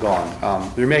and being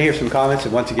gone. You may hear some comments,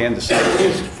 and once again, the site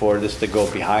is for this to go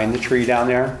behind the tree down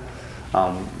there.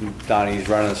 Donnie's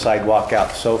running the sidewalk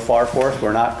out so far for us.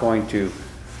 We're not going to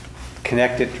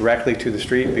connect it directly to the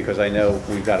street because I know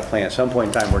we've got a plan at some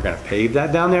point in time we're going to pave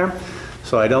that down there.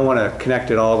 So I don't want to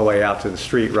connect it all the way out to the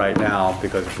street right now,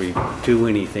 because if we do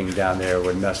anything down there, it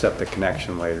would mess up the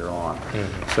connection later on.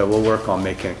 So we'll work on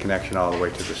making a connection all the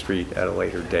way to the street at a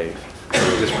later date.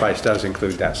 This price does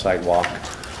include that sidewalk,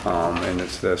 and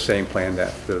it's the same plan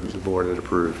that the board had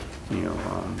approved,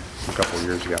 a couple of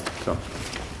years ago. So.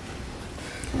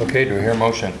 Okay, do we hear a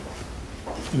motion?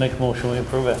 Make a motion we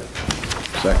approve it.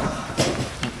 Second.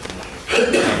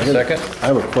 Second? I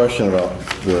have a question about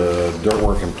the dirt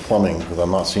work and plumbing, because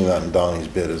I'm not seeing that in Donnie's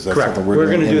bid. Is that Correct. something We're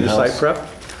going to do the in-house? site prep.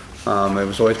 It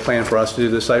was always planned for us to do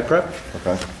the site prep.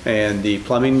 Okay. And the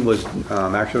plumbing was,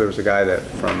 actually there was a guy that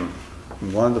from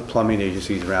one of the plumbing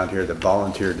agencies around here that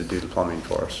volunteered to do the plumbing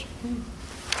for us.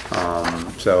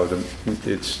 So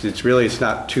it's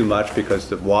not too much, because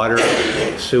the water,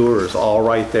 sewer is all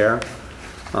right there.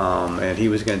 And he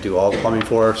was going to do all the plumbing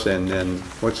for us. And then,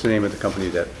 what's the name of the company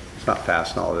that, it's not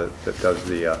Fastenal,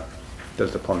 that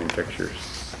does the plumbing fixtures?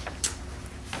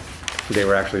 They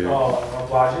were actually,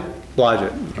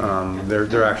 Blodgett?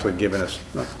 they're actually giving us,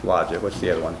 not Blodgett, what's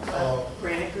the other one?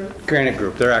 Granite Group? Granite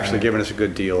Group, they're actually giving us a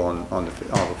good deal on all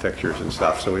the fixtures and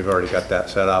stuff, so we've already got that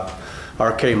set up.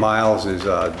 RK Miles is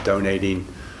donating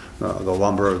the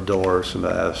lumber, doors, some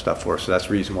of that other stuff for us, so that's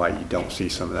the reason why you don't see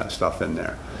some of that stuff in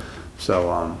there.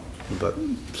 So,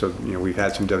 we've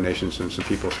had some donations and some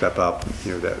people step up,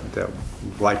 that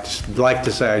like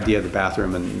this idea of the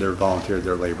bathroom, and they're volunteered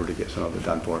their labor to get some of it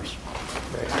done for us.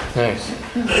 Thanks.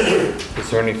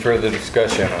 Is there any further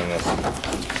discussion on this?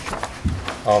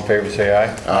 All in favor say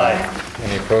aye. Aye.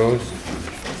 Any opposed?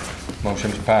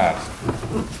 Motion's passed.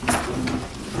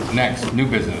 Next, new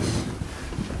business.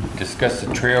 Discuss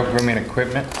the trail grooming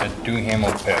equipment at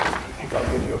Duhamel Pit.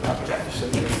 I'll give you a copy of that.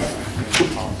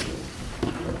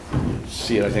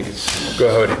 See it, I think it's...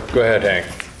 Go ahead, Hank.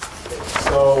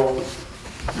 So,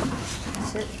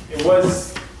 it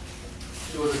was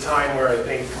a time where I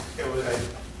think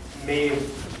I may have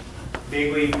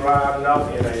vaguely brought it up,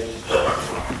 and I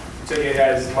took it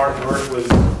as Martin Burke was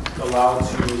allowed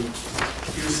to do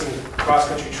some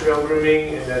cross-country trail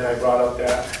grooming, and then I brought up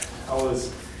that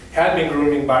had been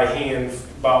grooming by hand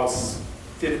about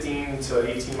 15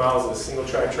 to 18 miles of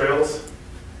single-track trails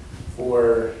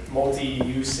for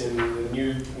multi-use, and the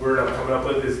new word I'm coming up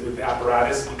with is with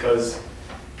apparatus, because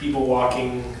people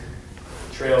walking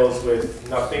trails with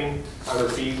nothing on their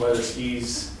feet, whether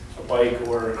skis, a bike,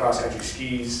 or cross-country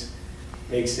skis,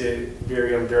 makes it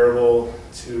very unbearable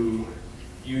to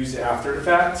use after the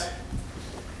fact.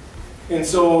 And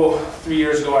so 3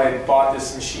 years ago I bought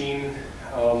this machine,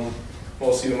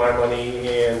 mostly with my money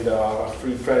and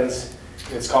free friends.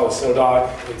 It's called a Snow Dog.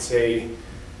 It's a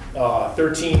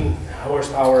 13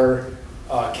 horsepower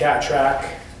cat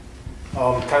track,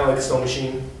 kind of like a snow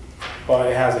machine, but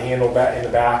it has a handle in the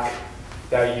back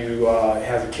that it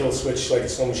has a kill switch like a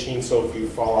snow machine, so if you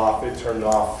fall off, it turned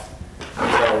off.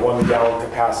 It's a 1 gallon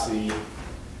capacity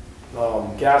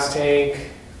gas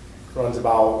tank, runs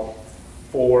about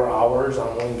 4 hours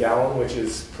on 1 gallon, which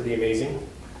is pretty amazing.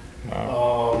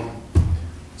 Wow.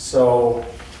 So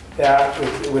that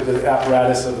with the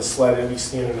apparatus of the sled that we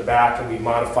stand in the back, and we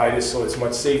modified it so it's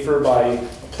much safer by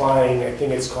applying, I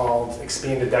think it's called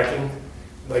expanded decking,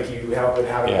 like you would have in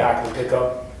the back of the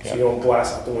pickup, so you don't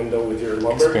blast out the window with your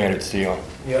lumber. Expanded steel.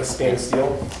 Yeah, expanded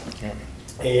steel. Yeah.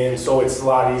 And so it's a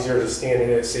lot easier to stand in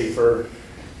it, safer.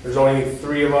 There's only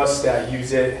 3 of us that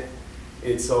use it.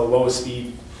 It's a low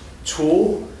speed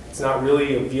tool. It's not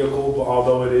really a vehicle, but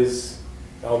although it is,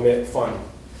 I'll admit, fun.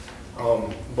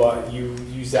 But you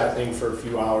use that thing for a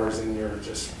few hours and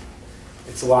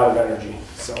it's a lot of energy.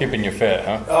 So. Keeping you fit,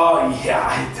 huh? Oh yeah,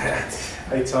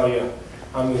 I tell you,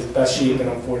 I'm in the best shape and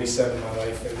I'm 47 in my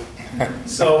life. And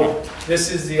so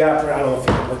this is the apparatus. I don't know if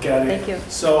you can look at it. Thank you.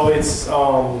 So it's,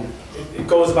 it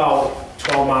goes about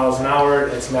 12 miles an hour.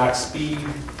 It's max speed.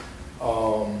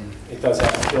 It does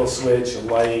have a kill switch, a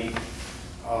light.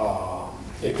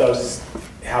 It does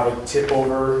have a tip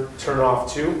over turn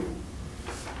off too.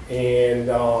 And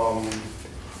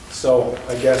so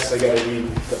I guess I gotta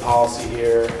read the policy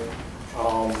here.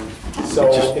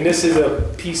 And this is a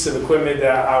piece of equipment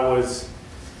that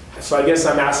so I guess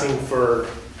I'm asking for,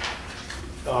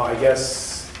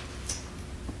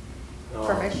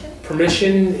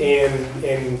 permission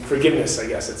and forgiveness, I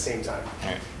guess, at the same time.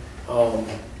 Right.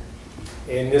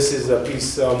 And this is a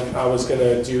piece I was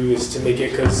gonna do is to make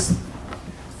it, because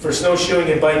for snowshoeing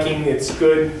and biking, it's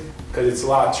good, because it's a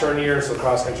lot turnier, so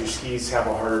cross-country skis have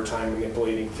a harder time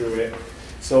manipulating through it.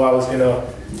 So I was gonna,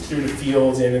 through the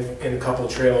fields and a couple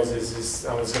of trails,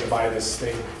 I was gonna buy this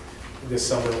thing this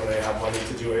summer when I have money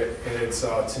to do it. And it's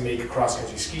to make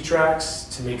cross-country ski tracks,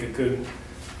 to make a good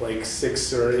like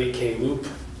 6 or 8K loop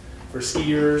for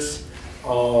skiers.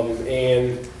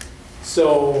 And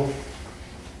so,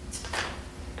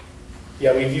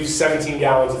 yeah, we've used 17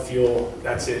 gallons of fuel,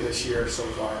 that's it this year so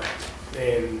far.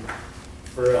 And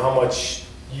for how much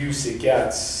use it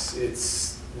gets,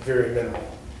 it's very minimal.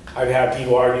 I've had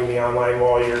people argue me online,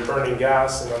 well, you're burning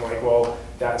gas, and I'm like, well,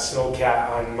 that snowcat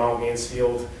on Mount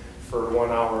Mansfield for 1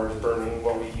 hour is burning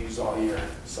what we use all year.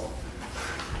 So,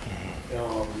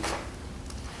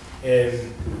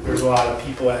 and there's a lot of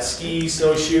people that ski,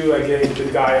 snowshoe. I get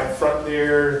the guy up front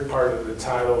there, part of the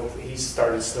title, he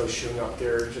started snowshoeing up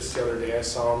there just the other day. I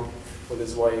saw him with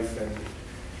his wife, and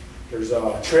there's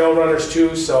trail runners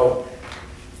too. So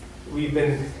we've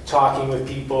been talking with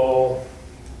people,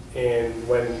 and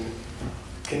when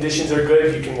conditions are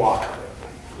good, you can walk on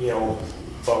it,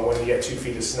 but when you get 2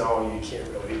 feet of snow, you can't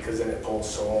really, because then it pulls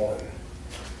so. And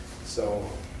so.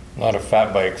 A lot of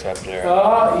fat bikes up there.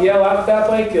 Yeah, a lot of fat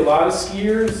bike, a lot of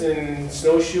skiers and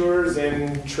snowshoers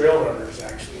and trail runners,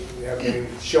 actually. have been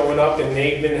showing up, and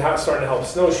they've been starting to help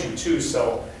snowshoe too,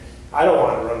 so I don't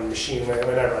want to run the machine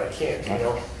whenever I can, you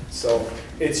know? So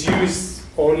it's used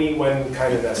only when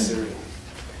kind of necessary.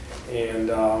 And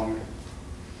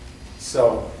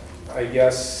so I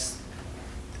guess,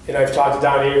 and I've talked to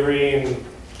Don Avery, and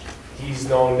he's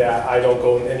known that I don't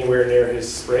go anywhere near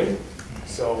his spring,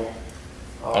 so.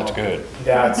 That's good.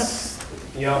 That's,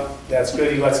 yeah, that's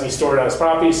good. He lets me store it on his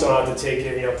property, so I don't have to take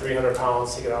it, 300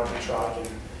 pounds, take it out of the truck and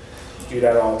do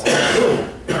that all the time.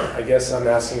 I guess I'm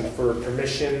asking for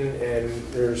permission, and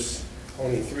there's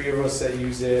only 3 of us that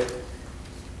use it.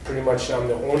 Pretty much I'm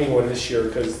the only one this year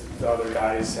because the other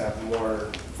guys have more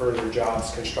further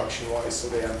jobs construction-wise, so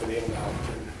they haven't been able to help.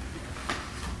 And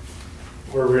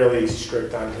we're really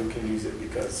strict on who can use it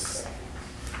because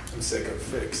I'm sick of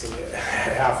fixing it a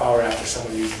half hour after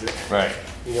someone uses it. Right.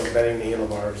 Bending the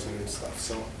handlebars and stuff.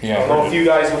 So Yeah, I don't know if you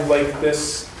guys would like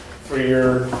this for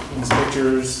these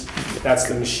pictures. That's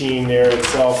the machine there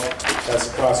itself. That's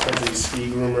a cross-country ski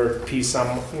groomer piece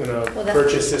I'm gonna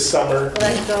purchase this summer. Will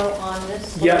that go on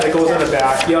this? Yeah, that goes on the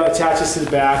back. Yeah, attaches to the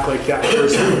back like that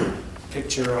first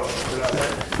picture of it.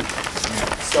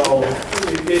 So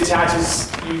it attaches,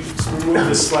 you remove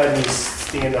the sled and you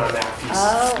stand on that piece.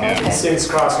 Oh, okay. And since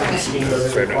cross-country skiing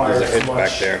doesn't require There's a as hitch much.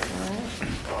 back there.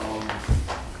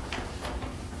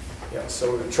 Yeah,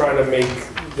 so we're trying to make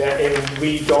that, and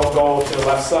we don't go to the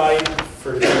left side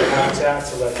for the habitat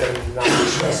to let them not be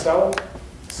stressed out.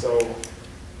 So,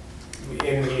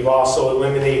 and we've also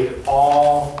eliminated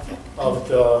all of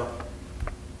the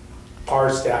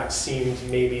parts that seemed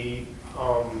maybe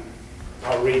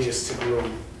outrageous to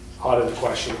groom out of the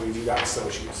question. We've got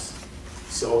snowshoes.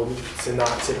 So to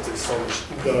not tip the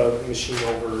machine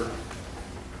over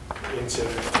into,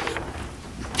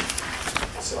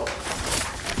 so.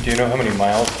 Do you know how many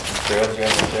miles of trails you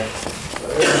have up there?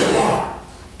 There's a lot.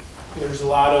 There's a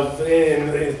lot of, and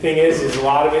the thing is a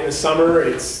lot of it in the summer,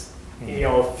 it's,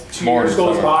 if 2 years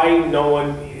goes by, no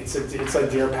one, it's like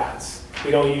deer paths.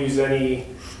 We don't use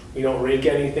we don't rake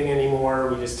anything anymore.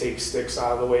 We just take sticks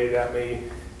out of the way that may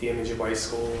damage a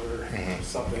bicycle or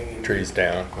something. And trees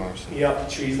down, of course. Yep,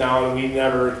 trees down. We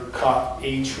never cut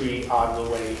a tree out of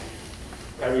the way.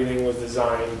 Everything was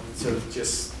designed to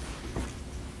just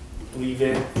leave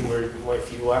it where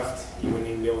if you left, you wouldn't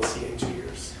even be able to see it in 2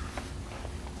 years.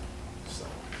 So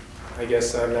I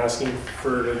guess I'm asking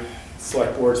for the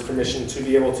select board's permission to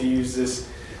be able to use this.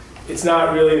 It's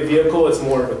not really a vehicle, it's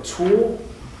more of a tool,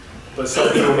 but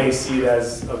some people may see it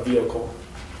as a vehicle.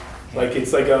 Like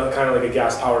it's like kind of like a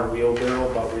gas powered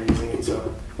wheelbarrow, but we're using it to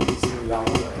smooth out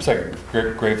the. It's like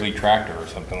a Gravely tractor or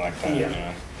something like that.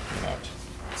 Yeah.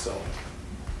 So.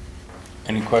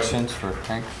 Any questions for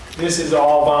Hank? This is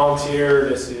all volunteer.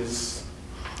 This is,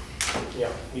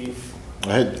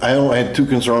 I had 2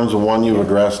 concerns. The one you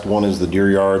addressed, one is the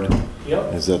deer you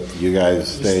Yep. Is that you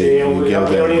guys you give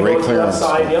them great clearance.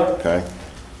 Side, yep. Okay.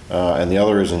 And the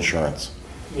other is insurance.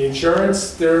 The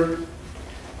insurance,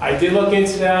 I did look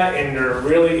into that, and there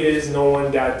really is no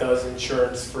one that does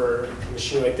insurance for a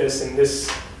machine like this. And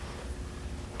the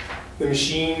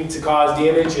machine to cause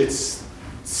damage, it's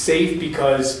safe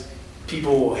because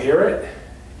people will hear it,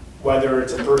 whether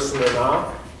it's a person or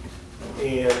not.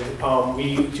 And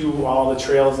we do all the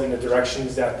trails in the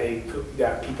directions that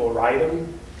people ride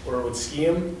them or would ski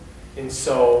them. And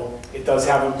so it does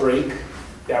have a brake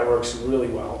that works really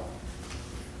well.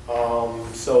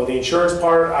 So the insurance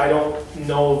part, I don't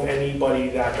know of anybody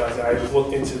that does it. I've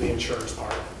looked into the insurance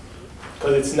part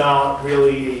because it's not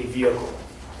really a vehicle.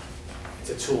 It's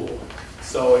a tool.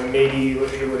 So maybe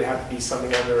it would have to be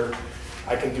something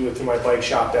I can do it through my bike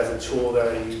shop as a tool that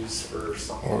I use for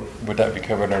something. Or would that be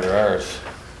covered under ours?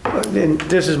 And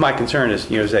this is my concern is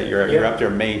that you're up there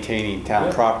maintaining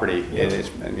town property. And it's,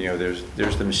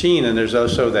 there's the machine, and there's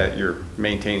also that you're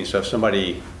maintaining. So if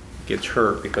somebody gets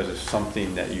hurt because of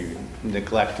something that you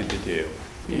neglected to do.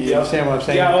 You understand what I'm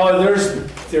saying? Yeah, well, I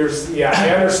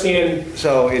understand.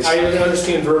 So I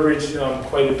understand verbiage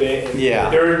quite a bit. Yeah.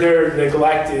 Their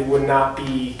neglected would not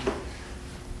be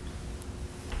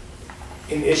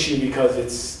an issue because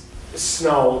it's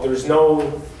snow.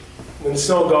 When the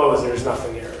snow goes, there's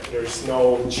nothing there. There's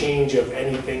no change of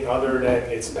anything other than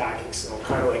it's backing snow,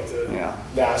 kind of like the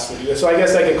VAS would do. So I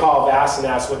guess I could call VAS and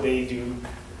ask what they do.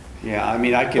 Yeah, I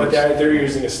mean, I can. But they're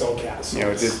using a snowcat.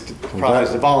 So the problem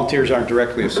is the volunteers aren't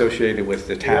directly associated with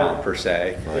the town per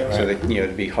se, so that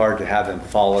it'd be hard to have them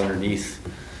fall underneath,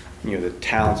 the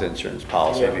town's insurance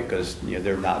policy because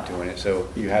they're not doing it. So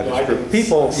you have this group of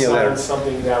people, that are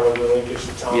something that would relinquish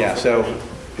the town. Yeah, so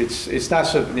it's not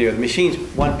so the machine's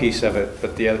one piece of it,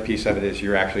 but the other piece of it is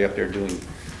you're actually up there doing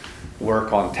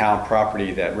work on town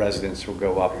property that residents will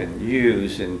go up and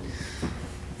use, and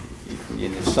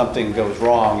if something goes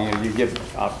wrong, you give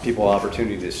people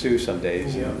opportunity to sue some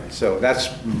days. Yeah. So that's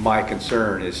my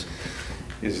concern is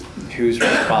who's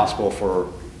responsible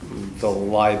for the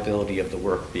liability of the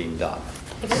work being done.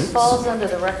 If it falls under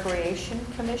the Recreation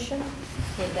Commission,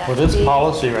 would that Well, this be-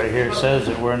 policy right here says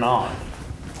that we're not.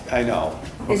 I know.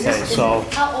 Is Okay, this- so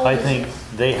how old I is think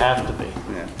they have to be.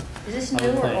 Yeah. Is this I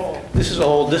new would or think. old? This is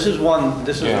old, this is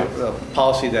Yeah. a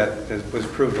policy that was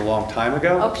approved a long time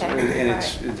ago. Okay, And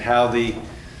it's how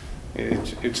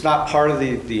it's not part of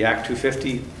the Act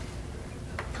 250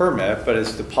 permit, but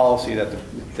it's the policy that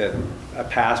a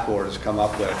past board has come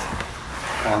up with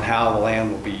on how the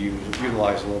land will be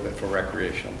utilized a little bit for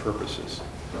recreational purposes.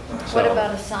 What So-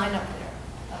 about a sign up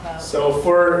there? About, So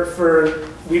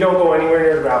we don't go anywhere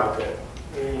near the gravel pit.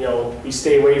 We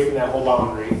stay away from that whole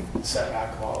boundary,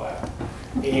 setback and all that.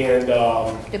 And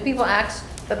do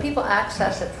people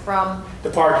access it from, the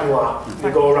parking lot, they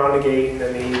go around the gate and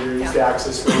then they either use the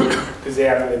access road, because they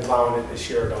haven't been plowing it this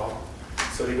year at all.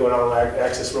 So they go down the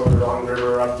access road along the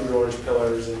river, up through the orange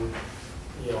pillars and,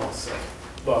 so,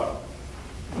 but.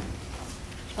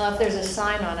 well, if there's a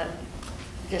sign on it,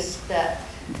 just that.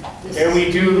 this And we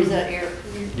is- do- Use at your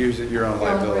Use at your own own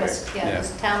liability. risk. Yeah,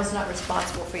 this town's not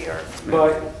responsible for your.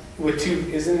 But with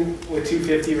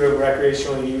 250 road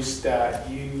recreational use that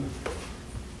you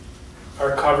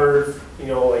are covered,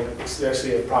 like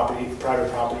especially at private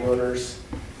property owners,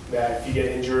 that if you get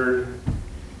injured,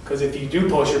 because if you do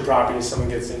post your property and someone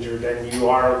gets injured, then you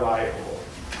are liable.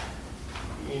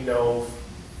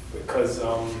 Because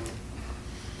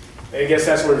I guess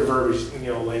that's where the verbiage,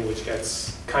 language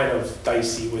gets kind of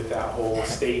dicey with that whole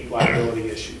state liability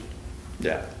issue.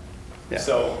 Yeah. Yeah.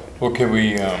 So. Well, can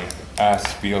we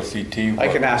ask VLCT? I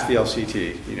can ask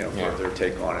VLCT, for Yeah. their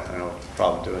take on it. I don't have a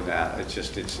problem doing that. It's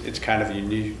just, it's kind of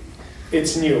unique.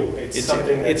 It's new. It's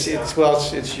something that's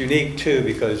It's unique too,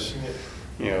 because,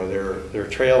 there are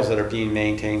trails that are being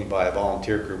maintained by a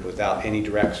volunteer group without any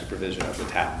direct supervision of the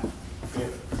town.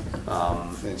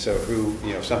 And so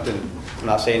I'm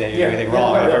not saying that you do anything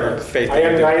wrong. I have every faith that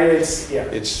you do.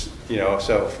 It's,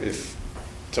 so if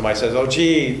somebody says, oh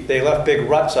gee, they left big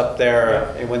ruts up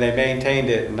there and when they maintained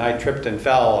it and I tripped and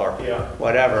fell or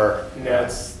whatever. And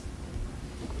that's.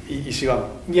 You see what I'm.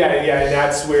 Yeah, and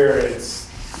that's where it's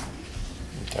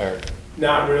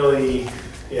not really,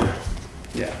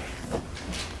 Yeah.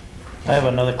 I have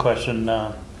another question.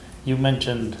 You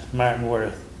mentioned Martin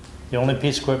Worth. The only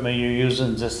piece of equipment you're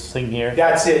using is this thing here?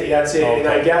 That's it. Okay. And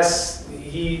I guess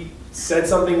he said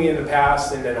something in the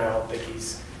past and then I don't think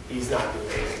he's not doing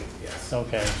anything, yes.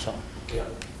 Okay, so. Yeah.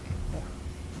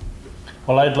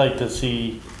 Well, I'd like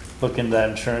to look into that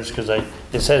insurance, because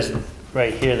it says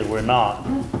right here that we're not,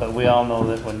 but we all know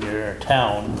that when you're in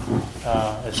town,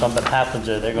 if something happens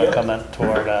there, they're gonna come in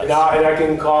toward us. And I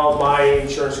can call my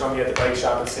insurance company at the bike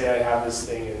shop and say I have this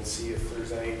thing and see if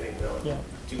there's anything to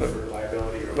do for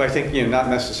liability. But I think, not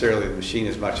necessarily the machine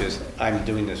as much as I'm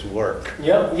doing this work.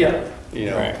 Yeah. Right.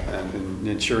 And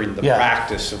ensuring the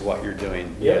practice of what you're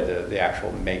doing, the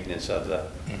actual maintenance of the.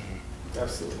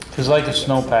 Absolutely. Because like the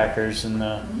snowpackers and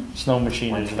the snow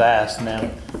machine is vast now,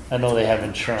 I know they have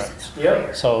insurance.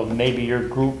 Yep. So maybe your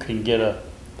group can get a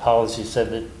policy said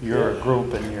that you're a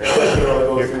group and you're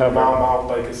covered. Mountain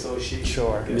Bike Association.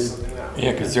 Sure.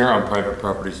 Yeah, because they're on private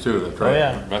properties too, that's right. Oh,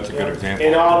 yeah. That's a good example.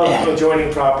 And all the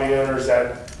adjoining property owners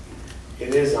that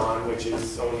it is on, which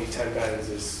is only 10 beds,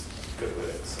 is good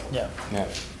with it, so. Yeah.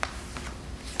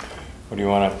 What do you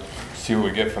want to see what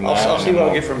we get from that? I'll see what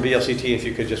I'll get from VLCT if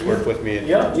you could just work with me and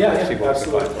see what we can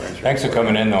absolutely. find for you. Thanks for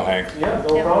coming in though, Hank. Yeah,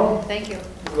 no problem. Thank you.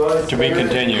 To be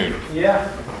continued. Yeah.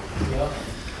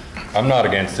 I'm not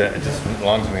against it, just as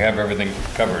long as we have everything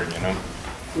covered,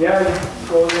 Yeah,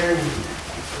 go there and.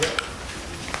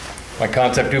 My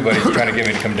concept too, buddy's trying to get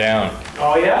me to come down.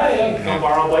 Oh, yeah, come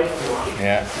borrow a bike if you want.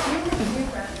 Yeah,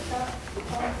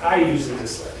 I usually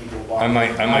just let people walk. I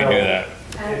might do that.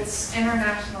 It's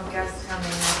international guests coming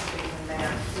this week and they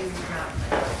have huge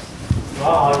mountain.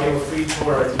 Well, I'll give a free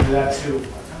tour, I can do that too.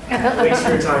 Thanks for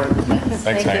your time.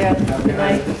 Thanks, Thank Hank. you. Good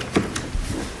night.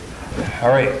 All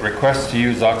right, request to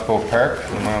use Oxbow Park,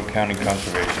 Vermont County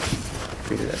Conservation.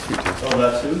 Oh,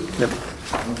 that's who? Yep.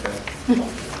 Okay.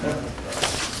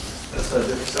 That's a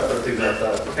different separate thing than I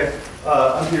thought. Okay.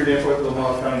 I'm Peter Danforth with the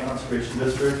Vermont County Conservation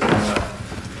District,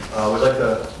 and we'd like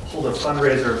to hold a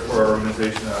fundraiser for our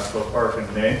organization at Oxbow Park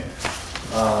in May.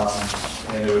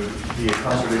 And it would be a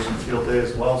conservation field day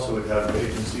as well, so we'd have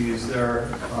agencies there,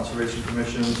 conservation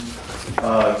commissions,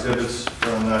 exhibits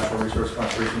from Natural Resource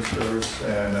Conservation Service,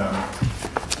 and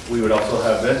we would also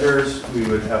have vendors. We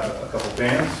would have a couple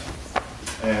bands,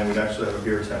 and we'd actually have a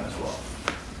beer tent as well.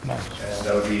 Nice. And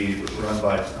that would be run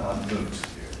by Moot.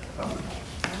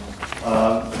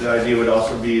 The idea would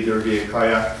also be there would be a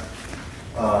kayak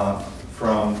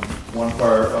from one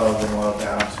part of Vermont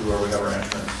down to where we have our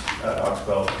entrance at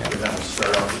Oxbow. And that would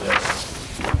start off with this.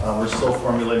 We're still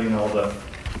formulating all the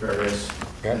various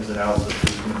ins and outs of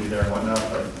who's going to be there and whatnot,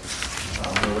 but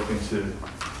we're looking to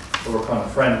work on a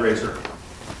fundraiser.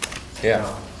 Yeah.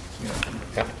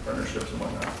 Partnerships and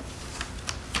whatnot.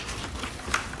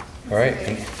 All right.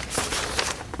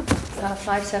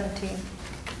 5:17.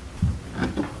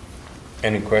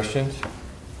 Any questions?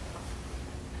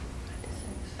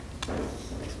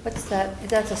 What's that?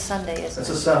 That's a Sunday, isn't it? It's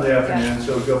a Sunday afternoon,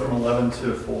 so we go from 11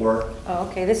 to 4. Oh,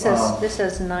 okay, this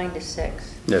says 9 to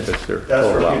 6. Yeah, that's their. That's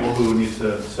for people who need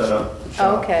to set up the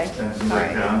shop Okay. and break All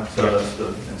right. down. So that's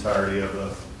the entirety of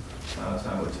the time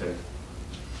it would take.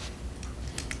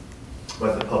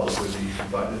 But the public would be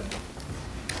invited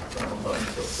from 11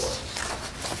 to 4.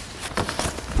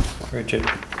 Richard.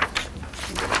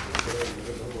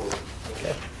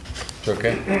 It's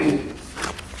okay?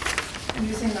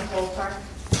 Using the whole park?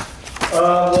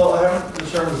 Well, I haven't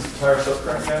determined the entire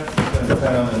footprint yet. It's going to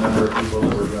depend on the number of people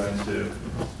that we're going to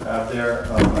have there.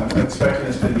 I'm expecting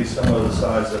it's going to be somewhat of the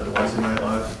size that the Wednesday night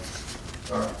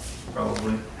live are,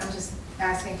 probably. I'm just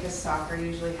asking because soccer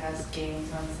usually has games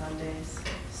on Sundays,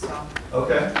 so.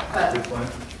 Okay, But- good point.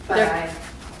 But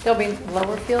There'll be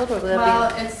lower field, or will there be?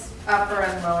 well, it's upper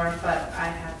and lower, but I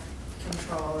have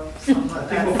control of somewhat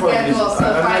that People probably use- schedule, so if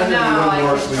I imagine know, we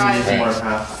I would can more try if we use more to, than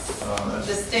half.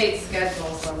 the state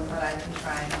schedules them, but I can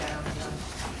try and get them.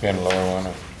 Get a lower one.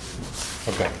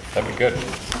 Okay, that'd be good.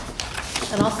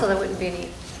 And also, there wouldn't be any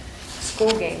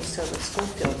school games, so the school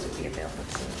fields would be available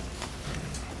too.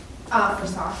 For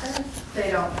soccer, they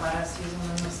don't let us use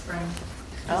them in the spring,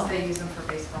 because Oh. they use them for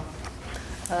baseball.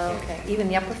 Oh, okay, even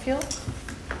the upper field?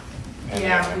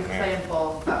 Yeah, we play in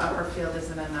both. The upper field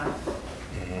isn't enough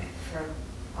Mhm. for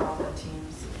all the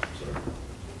teams.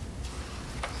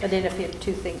 I didn't know if you had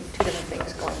two different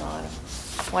things going on.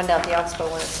 One down at the Oxbow,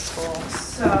 one at the school.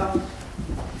 So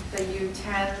the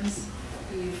U10s,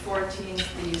 the U14s,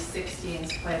 the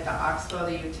U16s play at the Oxbow,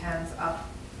 the U10s up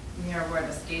near where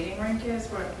the skating rink is,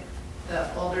 where the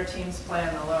older teams play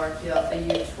on the lower field. The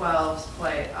U12s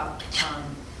play up on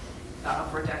the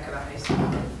upper deck of the high school.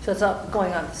 So it's all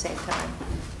going on at the same time?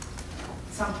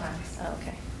 Sometimes. Oh,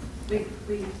 okay.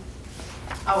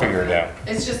 I'll Figure work it out.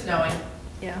 It's just knowing.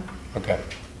 Yeah. Okay.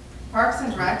 Parks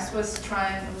and Recs was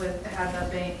trying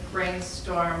had the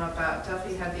brainstorm about,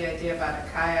 Duffy had the idea about a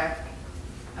kayak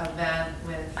event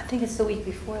with. I think it's the week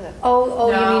before that. Oh,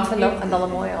 you No, mean from on the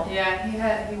Lamoille?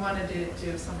 Yeah, he wanted to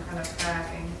do some kind of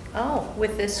kayaking. Oh,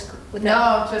 with this, with No,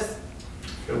 that? just,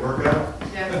 Good workout?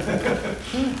 yeah,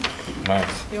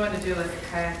 Nice. he wanted to do like a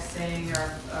kayak sing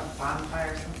or a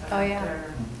bonfire or something. Oh, yeah. out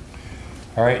there.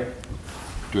 All right.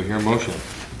 Do I hear a motion?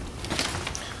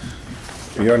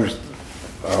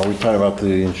 Are we talking about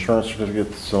the insurance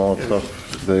certificates and all that stuff?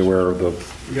 They wear the,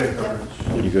 You got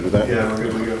coverage. you good with that? Yeah, we're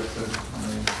good, we got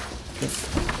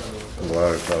I'm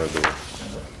glad I thought I'd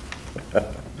do it.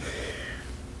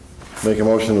 Make a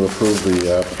motion to approve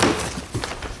the application.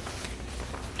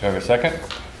 Do I have a second?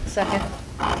 Second.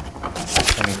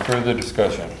 Any further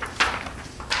discussion?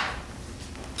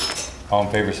 All in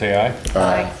favor, say aye.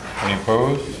 Aye. Any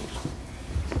opposed?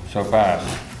 So passed.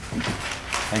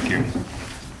 Thank you.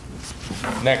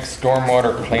 Next,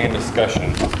 stormwater plan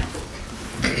discussion.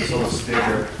 This little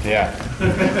sticker. Yeah.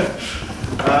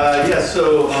 Yeah,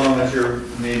 so as you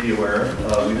may be aware,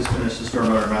 we just finished the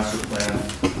stormwater master plan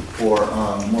for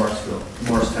Morristown,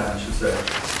 I should say.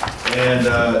 And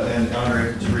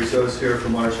Andre Teresa is here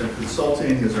from Watershed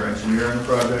Consulting, he's our engineer on the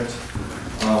project.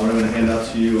 What I'm going to hand out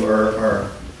to you are our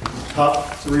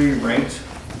top 3 ranked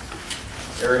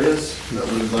areas that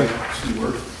we'd like to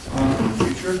work on in the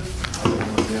future.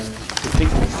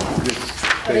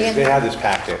 They have this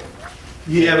packet.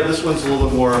 Yeah, but this one's a little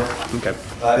bit more, Okay. it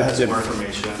has more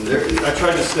information. I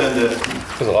tried to send it,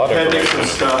 There's a lot of appendix and information.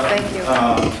 stuff. Thank you.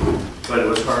 But it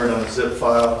was hard on a zip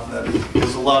file.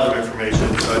 There's a lot of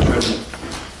information, so I tried to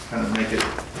kind of make it,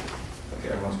 okay,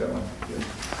 everyone's got one. Good.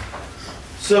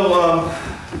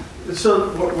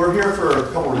 So we're here for a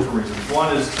couple of different reasons.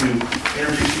 One is to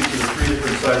introduce you to the 3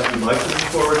 different sites we'd like to move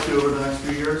forward to over the next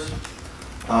few years.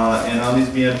 And on these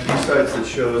BMP sites, it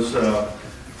shows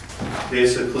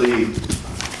basically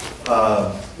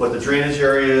what the drainage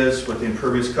area is, what the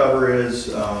impervious cover is,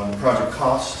 the project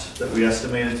cost that we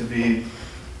estimate it to be,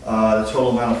 the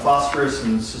total amount of phosphorus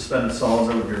and suspended solids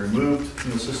that would be removed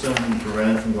from the system and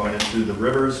prevented from going into the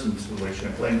rivers, into the Lake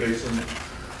Champlain Basin.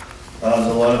 There's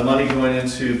a lot of money going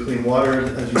into clean water,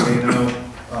 as you may know.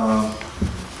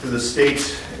 through the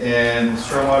state, and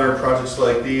stormwater projects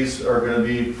like these are going to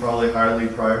be probably highly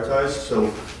prioritized.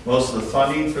 So most of the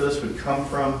funding for this would come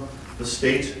from the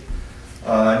state.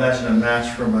 I imagine a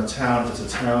match from a town, if it's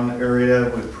a town area,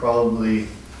 would probably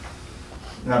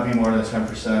not be more than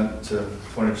 10% to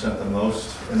 20% at the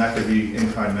most, and that could be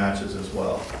in-kind matches as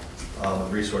well,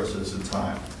 with resources and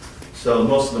time. So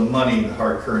most of the money, the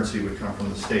hard currency, would come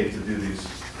from the state to do these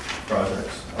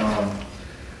projects.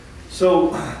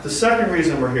 So the second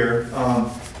reason we're here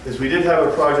is we did have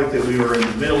a project that we were in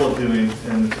the middle of doing,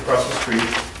 and it's across the street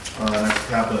next to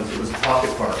Kaplan's. It was a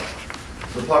pocket park.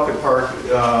 The pocket park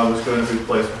was going to be a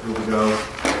place where people would go,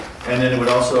 and then it would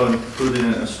also include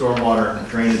in a stormwater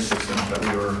drainage system that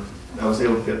I was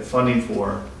able to get funding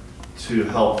for to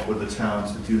help with the town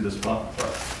to do this pocket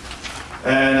park.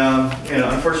 And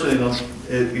unfortunately,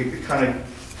 it kind of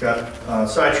got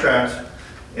sidetracked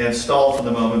and stalled for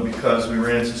the moment because we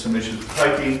ran into some issues with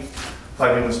piping.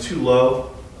 Piping was too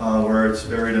low where it's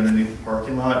buried underneath the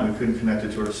parking lot, and we couldn't connect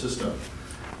it to our system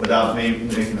without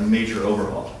making a major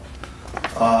overhaul.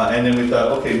 And then we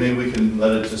thought, okay, maybe we can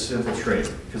let it just infiltrate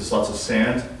because it's lots of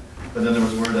sand. But then there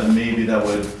was word that maybe that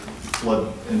would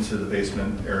flood into the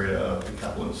basement area of the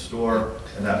Kaplan store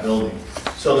and that building.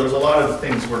 So there was a lot of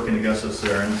things working against us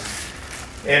there.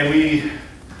 And we,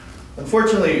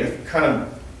 unfortunately, kind of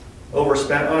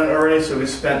overspent on it already. So we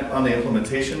spent on the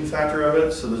implementation factor of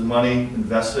it. So there's money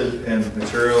invested in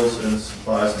materials and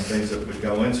supplies and things that would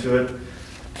go into it.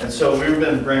 And so we've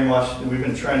been brainwashed, we've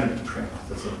been trying to,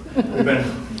 we've been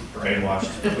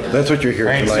brainwashed. That's what you're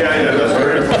hearing tonight. Yeah, that's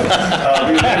what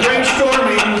we've been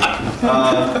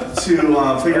brainstorming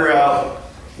to figure out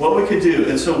what we could do.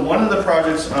 And so one of the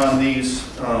projects on these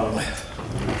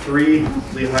 3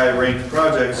 Lehigh ranked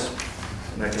projects,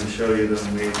 and I can show you the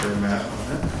major map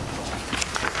on it.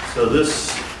 So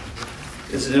this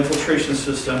is an infiltration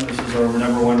system. This is our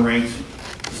 #1 ranked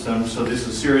system. So this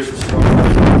is a series of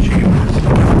stormwater chambers.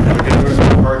 There's a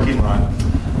parking lot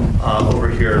over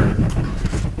here,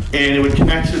 and it would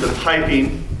connect to the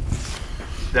piping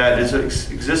that is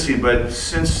existing. But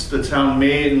since the town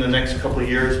may, in the next couple of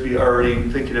years, be already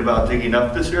thinking about digging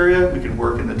up this area, we could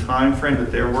work in the time frame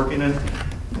that they're working in.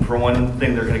 For one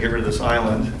thing, they're going to get rid of this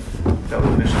island that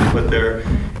was initially put there,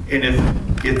 and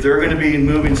if they're going to be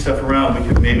moving stuff around, we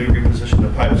could maybe reposition the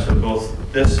pipes so both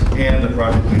this and the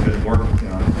project we've been working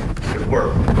on could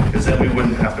work, because then we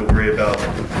wouldn't have to worry about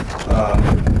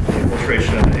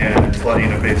infiltration and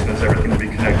flooding of basements. Everything would be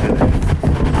connected. We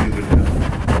wouldn't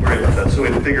have to worry about that. So we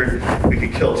figured we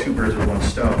could kill 2 birds with 1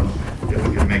 stone if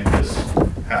we could make this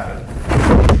happen.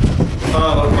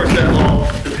 Of course, that all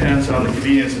depends on the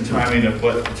convenience and timing of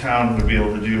what the town would be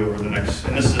able to do over the next,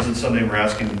 and this isn't something we're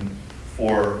asking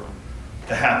for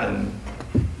to happen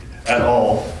at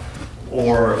all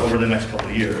or over the next couple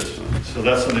of years. So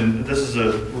that's something, this is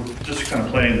we're just kind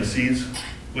of planting the seeds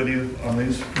with you on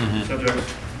these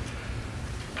subjects.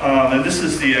 And this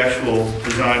is the actual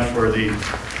design for the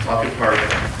pocket park.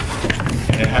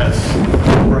 And it has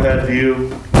overhead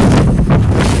view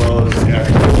as well as the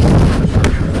actual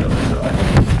infrastructure on the other side.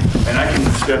 And I can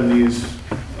send these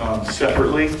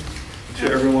separately to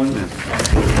everyone.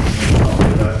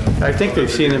 I think they've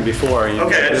seen them before.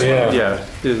 Okay. Yeah.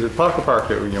 The pocket park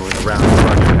that was around the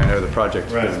project. I know the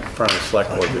project's been in front of the select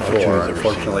board before.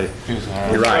 Unfortunately,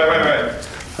 you're right.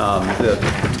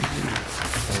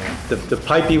 The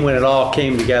piping, when it all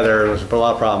came together, it was a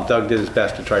lot of problems. Doug did his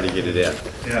best to try to get it in.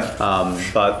 Yeah.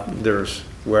 But there's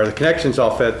where the connections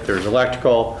all fit. There's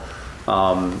electrical,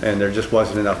 and there just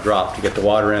wasn't enough drop to get the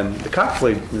water in. The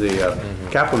Kaplan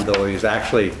building is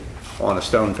actually on a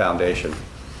stone foundation.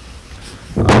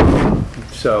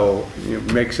 So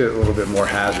it makes it a little bit more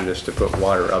hazardous to put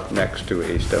water up next to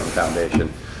a stone foundation.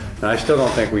 And I still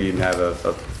don't think we even have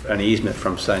an easement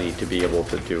from Sunny to be able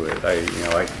to do it. I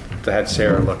had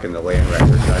Sarah look in the land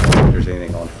records. I don't think there's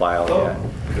anything on file yet.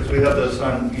 Because we have those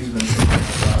on easements.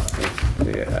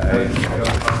 Yeah,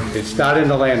 it's not in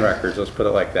the land records, let's put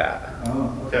it like that.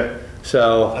 Oh, okay.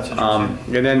 So,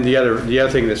 and then the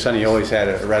other thing that Sonny always had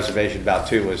a reservation about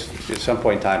too was at some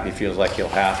point in time he feels like he'll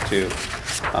have to,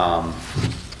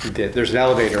 there's an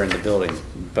elevator in the building,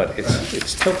 but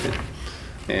it's tilted.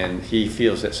 And he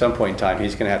feels at some point in time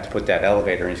he's going to have to put that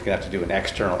elevator, and he's going to have to do an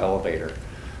external elevator.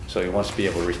 So he wants to be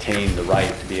able to retain the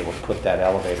right to be able to put that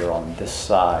elevator on this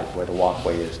side where the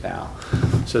walkway is now.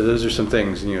 So those are some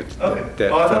things, okay.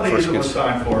 Well, I thought the easement was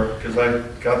signed for, because I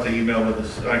got the email with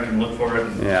this, I can look for it.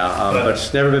 Yeah, but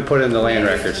it's never been put in the land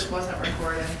records. It just wasn't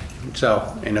recorded.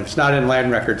 So, and if it's not in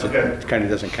land records, Okay. it kind of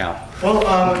doesn't count. Well,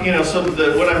 so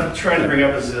what I'm trying to bring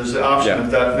up is there's the option Yeah.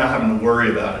 of that, not having to worry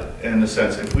about it, in the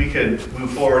sense, if we could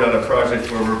move forward on a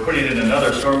project where we're putting in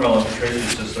another storm well infiltration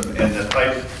system and the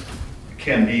pipe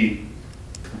can be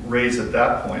raised at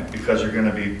that point, because you're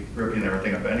gonna be ripping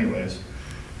everything up anyways,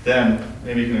 then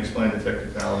maybe you can explain the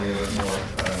technicality of it more.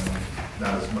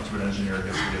 Not as much of an engineer, I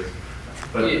guess you do.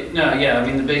 But No, yeah, I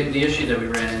mean, the issue that we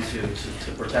ran into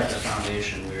to protect the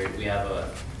foundation, we have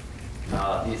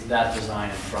that design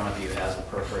in front of you has a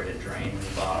perforated drain in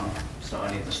the bottom, so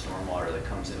any of the stormwater that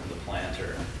comes into the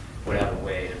planter would have a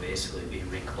way to basically be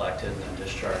recollected and then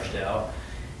discharged out.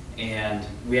 And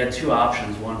we had two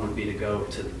options. One would be to go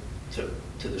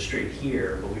to the street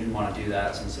here, but we didn't want to do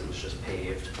that since it was just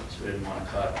paved, so we didn't want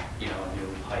to cut, a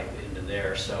new pipe into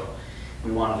there. So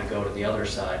we wanted to go to the other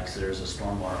side because there's a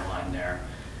stormwater line there.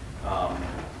 I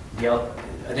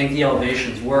think the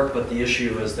elevations work, but the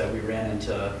issue is that we ran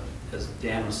into, as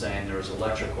Dan was saying, there was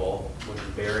electrical, which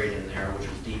was buried in there, which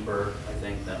was deeper, I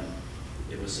think, than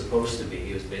it was supposed to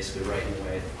be. It was basically right in the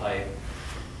way of the pipe.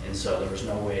 And so there was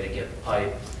no way to get the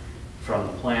pipe from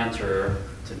the planter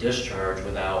to discharge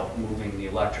without moving the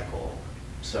electrical.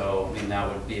 So, I mean, that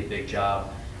would be a big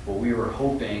job. What we were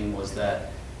hoping was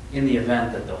that in the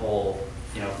event that the whole,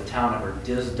 if the town ever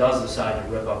does decide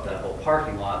to rip up that whole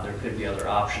parking lot, there could be other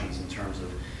options in terms of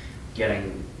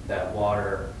getting that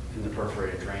water in the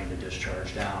perforated drain to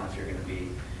discharge down if you're going to be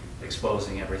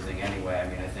exposing everything anyway. I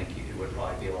mean, I think it would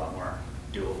probably be a lot more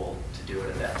doable to do it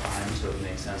at that time, so it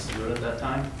makes sense to do it at that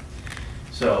time.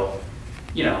 So,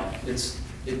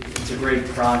 it's a great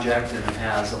project and it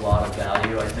has a lot of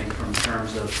value, I think, from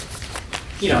terms of,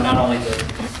 not only the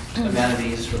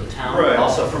amenities for the town, but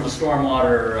also from a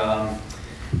stormwater,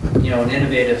 an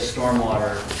innovative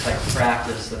stormwater type of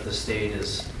practice that the state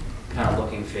is kind of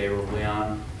looking favorably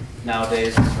on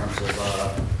nowadays in terms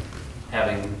of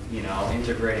having,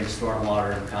 integrating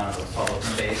stormwater in kind of a public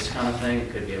space kind of thing.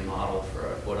 It could be a model for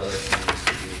what other things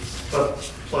could be.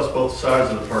 plus both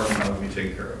sides of the parking lot would be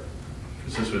taken care of.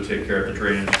 Because this would take care of the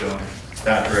drainage going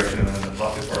that direction, and then the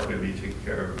pocket park would be taking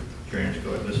care of drainage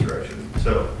going this direction.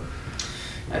 So,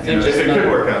 I think if it could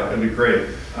work out, it'd be great.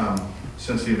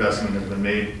 Since the investment has been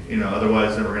made,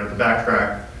 otherwise then we're going to have to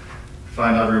backtrack,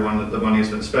 find everyone that the money has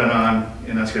been spent on,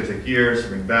 and that's going to take years to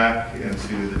bring back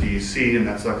into the DEC, and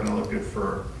that's not going to look good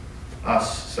for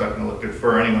us. It's not going to look good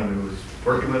for anyone who's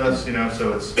working with us,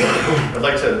 So I'd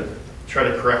like to try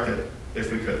to correct it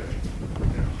if we could,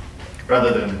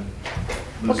 rather than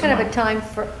lose What kind the of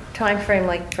a time frame,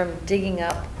 like from digging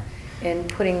up and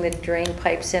putting the drain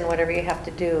pipes in, whatever you have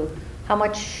to do, how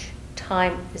much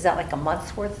time, is that like a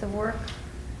month's worth of work?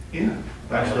 Yeah,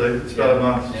 actually, it's about a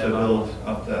month to build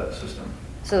up that system.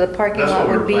 So the parking That's lot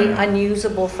what would we're be planning.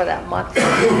 unusable for that month?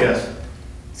 Yes.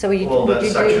 So would you, Well, would that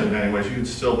you section anyways, you'd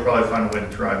still probably find a way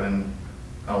to drive in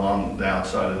along the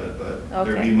outside of it, but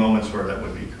there'd Okay. be moments where that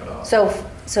would be cut off.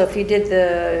 So if you did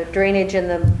the drainage in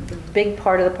the big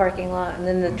part of the parking lot and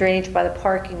then the drainage by the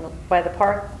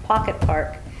pocket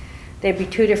park, there'd be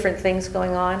two different things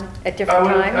going on at different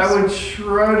times? I would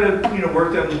try to,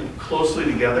 work them closely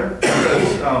together,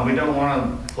 because we don't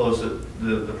want to close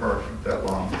the park that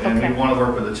long. And we Okay. want to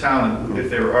work with the town if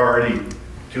they were already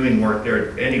doing work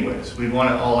there anyways. We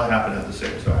want it all to happen at the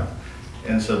same time.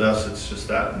 And so thus, it's just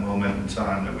that moment in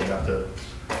time that we have to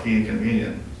be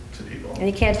inconvenient to people. And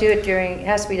you can't do it it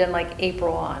has to be done like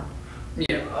April on,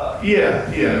 Yeah, we'd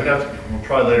have to, well,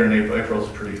 probably later in April. April's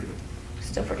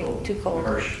still pretty, too cold.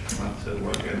 harsh month to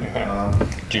work in.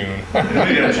 June.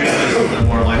 Yeah, June is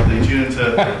more likely, June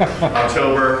to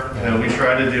October. We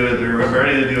tried to do it, we were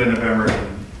ready to do it in November,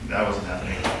 and that wasn't happening.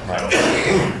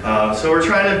 So we're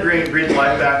trying to breathe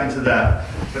life back into that.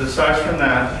 But aside from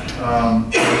that, I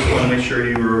just want to make sure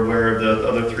you were aware of the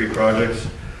other three projects.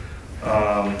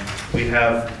 We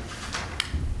have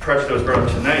project that was brought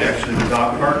up tonight, actually, the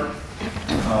dog park.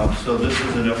 So this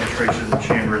is an infiltration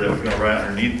chamber that would go right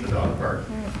underneath the dog park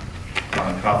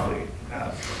on Copley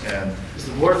Ave. And Is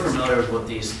the board familiar with what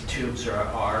these tubes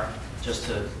are? Just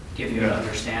to give you an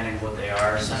understanding of what they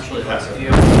are. Essentially, that's if you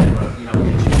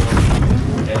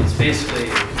it's basically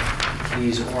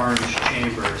these orange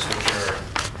chambers which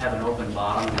have an open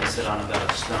bottom and they sit on a bed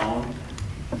of stone.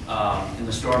 And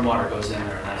the stormwater goes in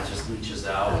there and then it just leaches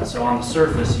out. And so on the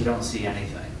surface, you don't see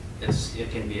anything. It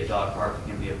can be a dog park, it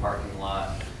can be a parking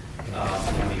lot, it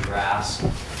can be grass.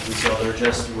 And so they're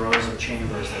just rows of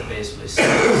chambers that basically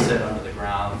sit under the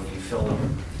ground and you fill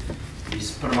them. You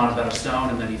put them on a bed of stone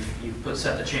and then you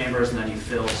set the chambers and then you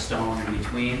fill stone in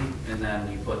between and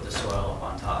then you put the soil up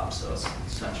on top. So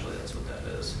essentially that's what that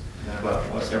is.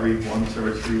 about once every 3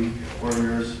 or 4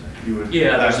 years, you would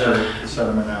Yeah, there's back the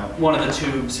sediment out. One of the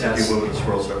tubes has. You would with a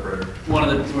swirl separator.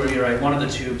 You're right, one of the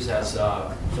tubes has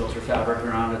filter fabric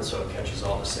around it, so it catches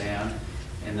all the sand.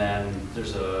 And then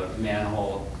there's a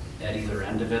manhole at either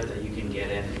end of it that you can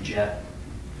get in and jet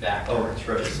back. Oh, that's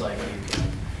right. It's like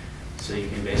so you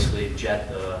can basically jet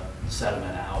the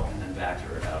sediment out and then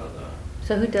vector it out of the.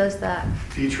 So who does that?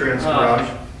 V-Trans garage.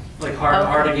 Like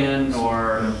Hardigan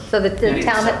or. So the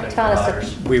town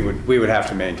has to. We would have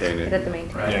to maintain You'd it. have to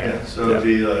maintain. Right. Yeah, so it'd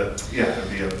be a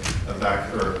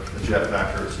vac or a jet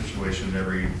vector situation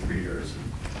every 3 years.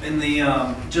 In the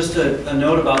just a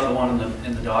note about the one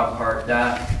in the dog park,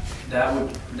 that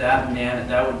would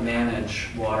manage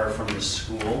water from the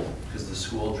school, because the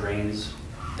school drains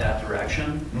that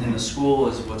direction. Mm-hmm. And the school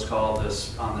is what's called on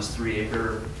this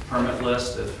 3-acre permit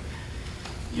list. If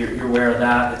you're aware of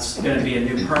that, it's going to be a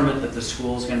new permit that the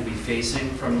school is going to be facing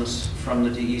from the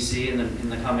DEC in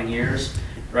the coming years.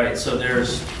 Right. So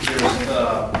there's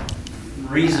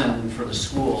reason for the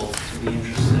school to be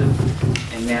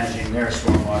interested in managing their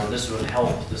stormwater. This would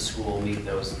help the school meet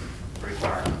those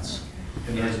requirements.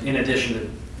 In addition to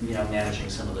managing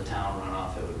some of the town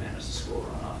runoff, it would manage the school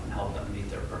runoff and help them meet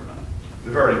their permit.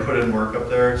 We've already put in work up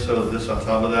there, so this on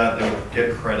top of that, they would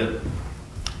get credit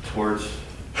towards,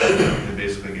 they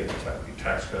basically get the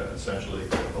tax cut, essentially,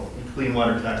 clean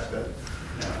water tax cut.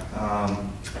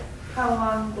 How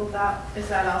long will is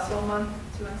that also a month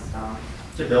to install?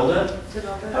 To build it? To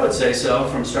build it? I would say so,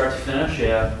 from start to finish,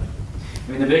 yeah.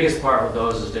 I mean, the biggest part with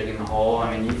those is digging the hole.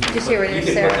 I mean, you can put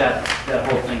that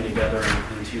whole thing together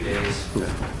in 2 days. I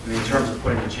mean, in terms of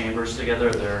putting the chambers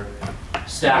together, they're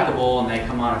stackable and they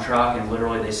come on a truck and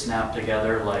literally they snap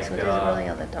together like, So it isn't really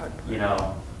on the dog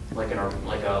park.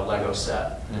 like a Lego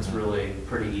set. It's really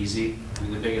pretty easy. I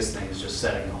mean, the biggest thing is just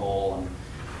setting the hole and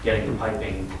getting the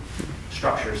piping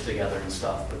structures together and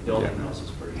stuff, but building those is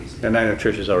pretty easy. And I know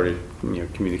Trish has already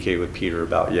communicated with Peter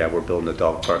about, we're building a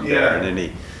dog park there,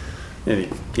 and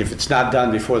if it's not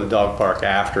done before the dog park,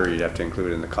 after, you'd have to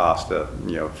include in the cost of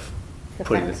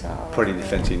putting the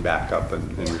fencing back up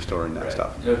and restoring that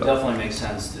stuff. It would definitely make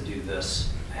sense to do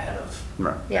this ahead of.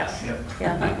 Right. Yes.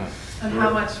 Yeah. And how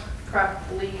much prep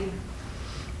lead?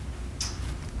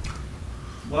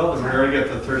 Well, we already got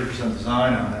the 30%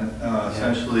 design on it.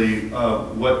 Essentially,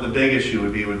 what the big issue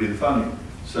would be the funding.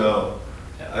 So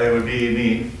it would be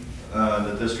me,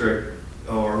 the district,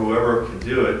 or whoever could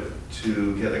do it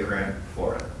to get a grant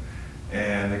for it.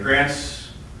 And the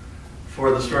grants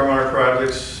for the stormwater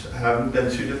projects haven't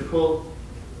been too difficult.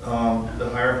 The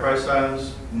higher price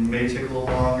items may take a little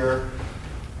longer.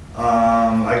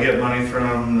 I get money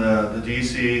from the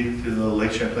DC through the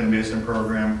Lake Champlain Basin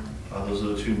program. Those are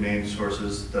the two main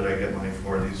sources that I get money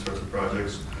for these sorts of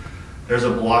projects. There's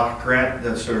a block grant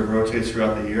that sort of rotates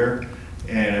throughout the year,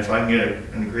 and if I can get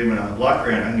an agreement on the block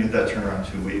grant, I can get that turned around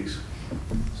in 2 weeks.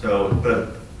 So,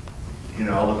 but it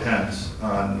all depends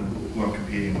on who I'm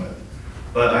competing with.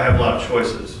 But I have a lot of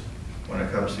choices when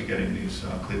it comes to getting these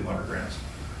clean water grants.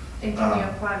 And can you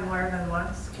apply more than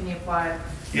once? Can you apply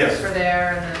yes. for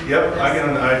there and then? Yep,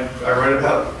 I write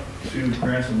about 2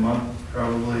 grants a month,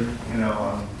 probably,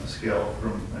 on a scale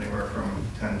from anywhere from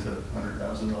 $10,000 to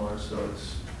 $100,000, so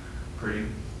it's pretty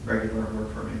regular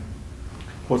work for me.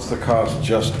 What's the cost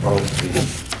just of the,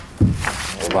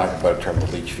 for lack of a better term, the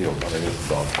leach field underneath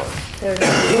the dog park?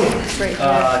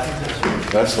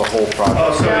 That's the whole project.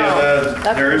 Oh,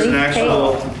 so there is an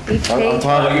actual. I'm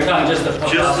talking. You're talking just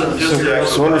the.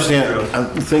 So understand, I'm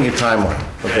thinking timeline.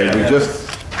 Okay,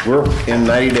 we're in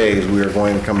 90 days, we are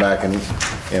going to come back and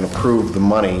approve the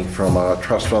money from a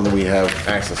trust fund that we have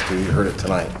access to. You heard it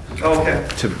tonight. Okay.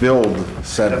 To build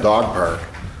said dog park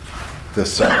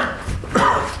this summer.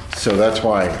 So that's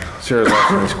why Sarah's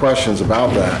asking these questions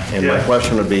about that. And my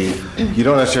question would be, you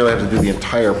don't necessarily have to do the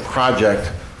entire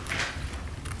project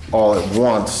all at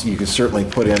once. You can certainly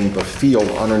put in the field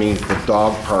underneath the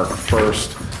dog park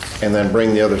first and then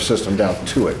bring the other system down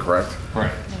to it, correct?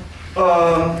 Right.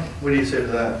 What do you say to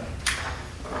that?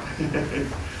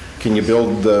 Can you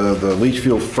build the leach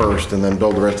field first and then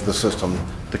build the rest of the system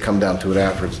to come down to it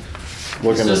afterwards?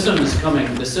 The system is coming,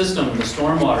 the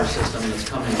stormwater system is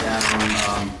coming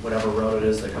down whatever road it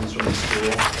is that comes from the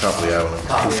school. Copley Avenue.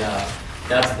 Copley Ave.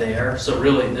 That's there. So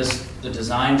really the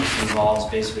design just involves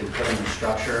basically putting the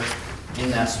structure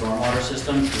in that stormwater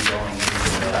system and going into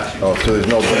the. Oh, so there's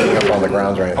no building up on the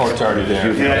grounds or anything? Oh, it's already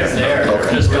there. Yeah, it's there. Okay.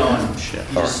 We're just going,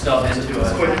 just stuff into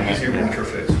It's quite it. an easier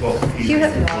retrofit. Well, easy.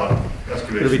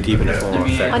 It'll be deep enough.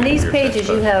 On these pages,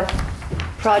 you have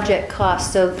project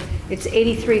costs, so it's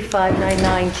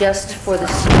 $83,599 just for the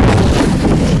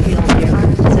field here.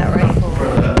 Is that right? For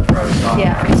the private stock.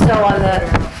 Yeah.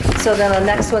 So then the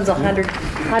next one's 100.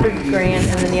 100 grand,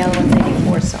 and then the other one's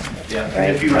 84 something. Yeah, Right,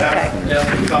 and if you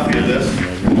have a copy of this,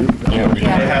 Yeah, it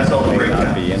has all the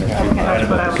breakdown. That's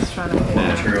what I was trying to All the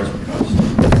figure materials out. for cost.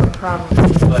 No problem.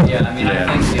 But yeah, I mean,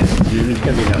 I think if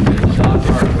the dog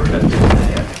park were to,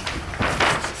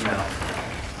 you know,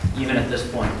 even at this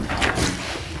point in time,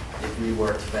 if we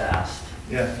worked fast,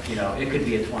 Yeah. you know, it could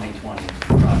be a 2020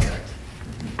 project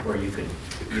where you could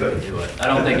do it. I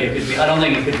don't think it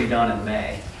could be done in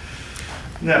May.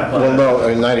 No. Well,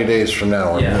 no, 90 days from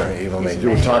now, Yeah. even May.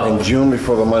 We're talking June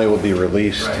before the money will be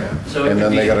released. Right. So it And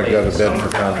could then they be gotta go late to bid summer. for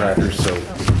contractors, so,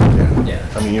 Yeah.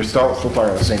 I mean, you're still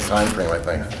talking the same time frame, I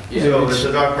think. So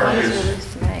the dog park Money's is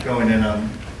released in May. going in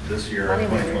on this year, Money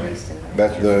was 2020. released in May.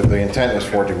 That's the intent is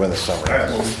for it to win the summer. All right,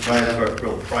 well, we might have to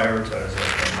prioritize that.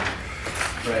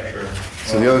 Right. Sure.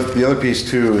 So the other piece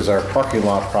too is our parking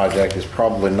lot project is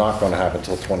probably not gonna happen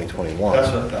until 2021. That's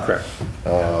what I thought. Correct.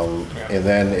 And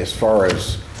then as far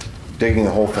as digging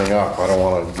the whole thing up, I don't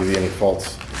wanna give you any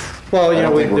false. Well, you I know,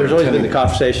 don't think we're there's always been the intending-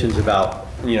 conversations about,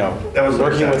 you know, That was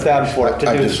working with them to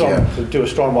I do just- some, yeah. to do a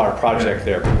stormwater project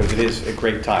there, because it is a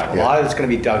great time. A lot of it's gonna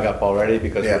be dug up already,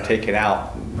 because we're Yeah. taking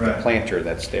out the Right. planter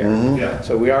that's there. Mhm. Yeah.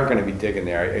 So we are gonna be digging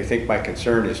there. I think my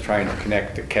concern is trying to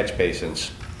connect the catch basins,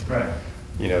 Right.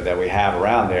 you know, that we have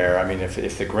around there. I mean,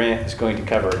 if the grant is going to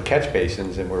cover catch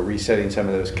basins, and we're resetting some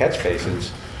of those catch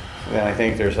basins, then I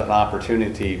think there's an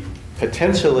opportunity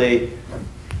potentially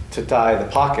to tie the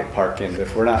pocket park in. But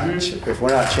if we're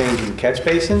not changing catch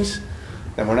basins,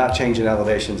 then we're not changing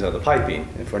elevations of the piping.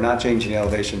 If we're not changing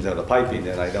elevations of the piping,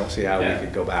 then I don't see how we Yeah.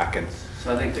 could go back and,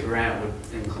 So I think the grant would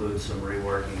include some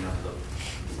reworking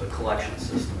of the collection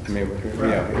systems. I mean, you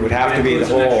know, it would have to be the Include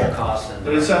some whole. extra costs in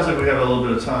But it there. sounds like we have a little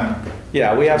bit of time.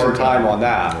 Yeah, we have some time on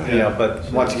that, you Yeah. know,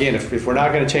 but once again, if we're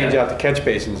not gonna change out the catch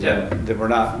basins, then we're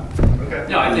not. Okay.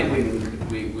 No, I think we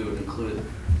would include,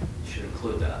 should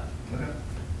include that. Okay.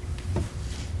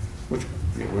 Which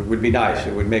would be nice,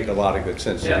 it would make a lot of good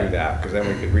sense to Yeah. do that, because then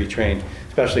we could retrain,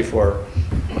 especially for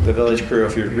the village crew,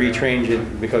 if you're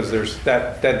retraining, because there's,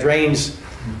 that drains,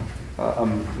 not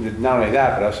only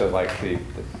that, but also like the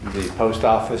post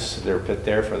office, they're put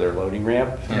there for their loading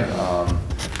ramp.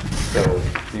 So,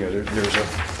 you know, there's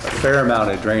a fair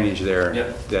amount of drainage there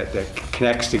Yep. that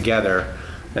connects together,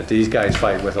 that these guys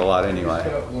fight with a lot anyway.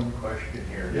 I've got one question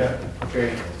here. Yeah.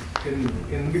 Okay,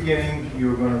 in the beginning,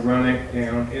 you were gonna run it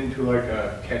down into like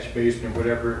a catch basin or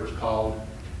whatever it was called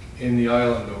in the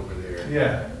island over there.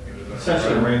 Yeah. It was gonna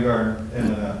Essentially a run- rain garden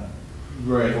and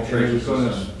Right, and it was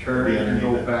gonna system turn be and go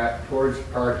underneath it. back towards the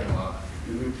parking lot.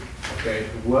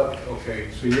 Okay,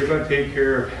 so you're gonna take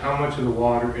care of how much of the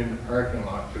water in the parking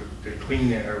lot to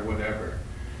clean it or whatever?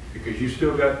 Because you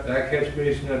still got that catch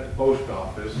basin at the post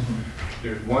office.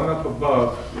 There's one up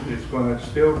above, it's gonna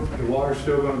still, the water's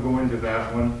still gonna go into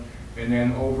that one. And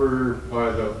then over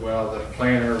by the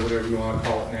planter, or whatever you wanna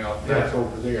call it now, that's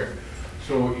over there.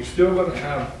 So you're still gonna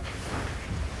have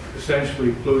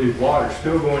essentially polluted water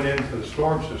still going into the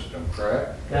storm system,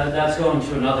 correct? That's going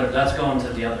to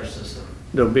the other system.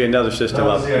 There'll be another system That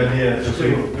up. was the idea. Yeah,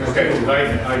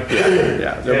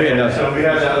 there'll be Yeah, another. so we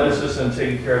have that other system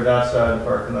taking care of that side of the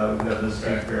parking lot, we have this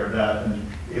taking care of that.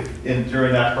 And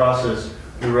during that process,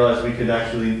 we realized we could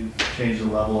actually change the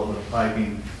level of the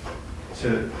piping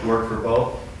to work for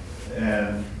both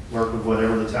and work with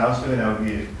whatever the town's doing, that would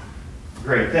be a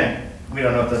great thing. We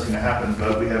don't know if that's gonna happen,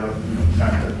 but we have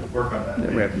time to work on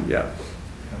that. Yeah.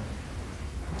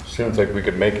 Seems like we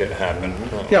could make it happen.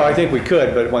 Yeah, I think we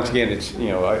could, but once again, it's, you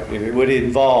know, it would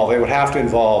have to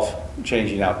involve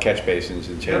changing out catch basins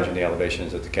and changing the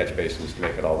elevations of the catch basins to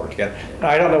make it all work together. And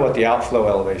I don't know what the outflow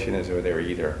elevation is over there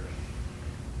either.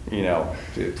 You know,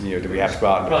 do we have to go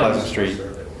out into Pleasant Street?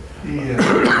 Yeah,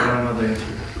 I don't know the answer.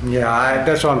 Yeah,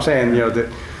 that's what I'm saying, you know, that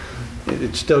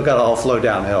it's still got to all flow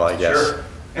downhill, I guess. Sure.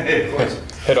 Of course.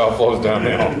 It all flows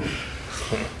downhill.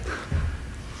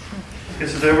 Okay,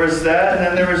 so there was that, and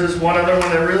then there was this one other one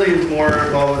that really is more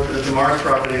involved with the Mars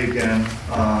property again.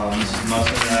 This is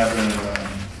Mustang Avenue.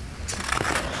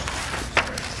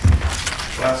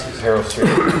 Harold Street.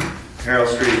 Harold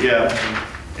Street, yeah.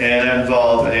 And it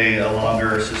involved a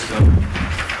longer system.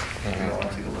 I'll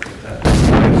take a look at that.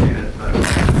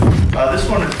 This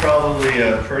one is probably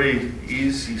a pretty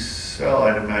easy sell,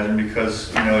 I'd imagine, because,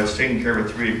 you know, it's taking care of a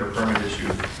 3-acre permit issue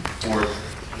for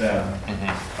them.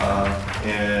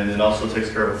 And it also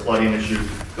takes care of a flooding issue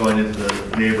going into the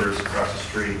neighbors across the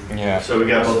street. Yeah. So we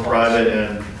got both private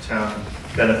and town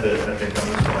benefit, I think, on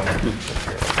this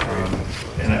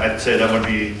one. And I'd say that would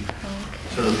be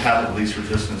sort of the path of least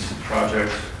resistance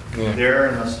project there,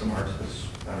 unless the Mars is,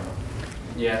 I don't know.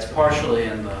 Yeah, it's partially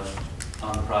in the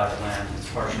on the private land. It's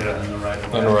partially in the right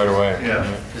of way. In the right of way.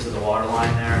 Yeah. Because of the water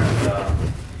line there.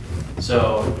 And,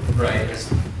 so, right,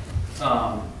 as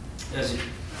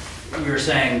we were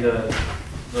saying, the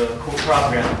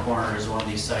property on the corner is one of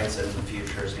these sites that in the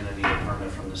future is going to need a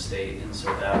permit from the state. And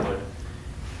so that would,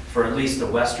 for at least the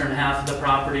western half of the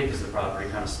property, because the property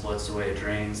kind of splits the way it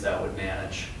drains, that would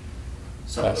manage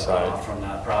some of the runoff from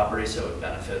that property, so it would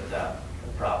benefit that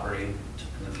property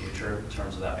in the future in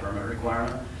terms of that permit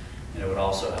requirement. And it would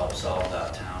also help solve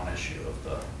that town issue of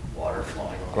the water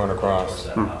flowing going across towards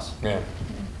that house. Yeah,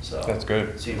 so that's good.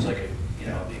 It seems like it'd be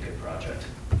a good project.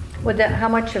 Would that, how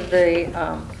much of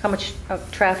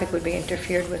traffic would be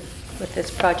interfered with this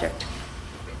project?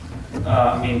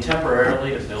 I mean,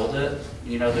 temporarily to build it,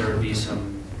 there would be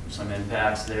some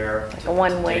impacts there. Like a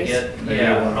one-way?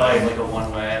 Yeah, probably like a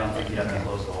one-way. I don't think you'd have to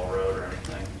close the whole road or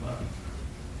anything.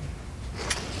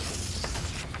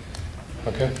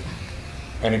 But. Okay.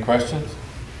 Any questions?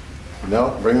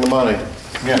 No, bring the money.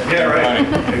 Yeah, right,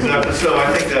 exactly. So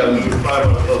I think we would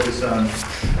probably want to focus on,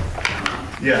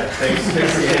 thanks for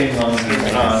hitting on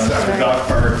the dog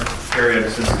park area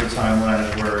since the timeline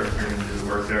of where you're going to do the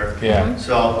work there. Yeah.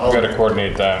 So I'll got to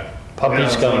coordinate that.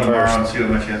 Puppies come tomorrow first. and see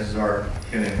what my chances are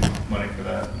getting money for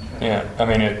that. Yeah, I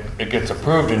mean, it gets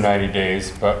approved in 90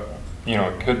 days, but,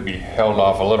 it could be held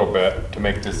off a little bit to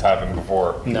make this happen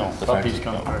before. No, the puppies fence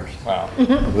come is built. first. Wow.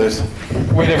 Listen,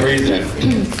 Within reason.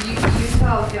 You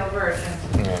tell Gilbert.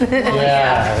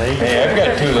 Yeah. Hey, I've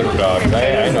got 2 little dogs.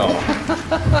 I know. I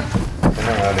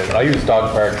know how it is. I use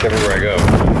dog parks everywhere I go.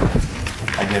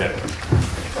 I get it.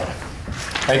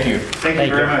 Thank you. Thank you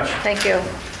very much. Thank you.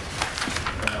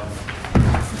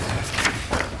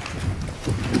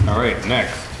 All right,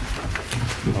 next.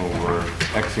 We're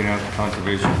Xing out the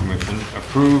Conservation Commission.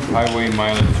 Approved highway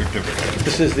mileage certificate.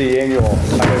 This is the annual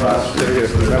highway mileage certificate,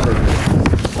 if you remember.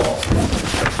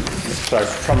 Sorry,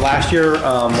 from last year,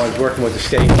 I was working with the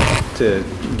state to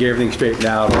get everything straightened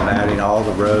out on adding all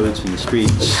the roads and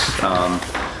streets that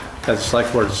the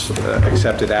select board's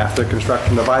accepted after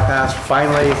construction of the bypass.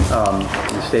 Finally,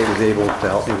 the state was able to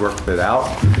help me work it out,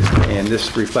 and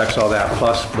this reflects all that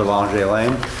plus Belanger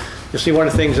Lane. You'll see one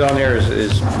of the things on there is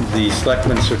the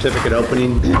selectmen's certificate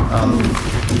opening. I'm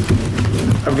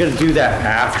going to do that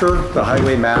after the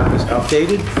highway map is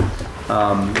updated.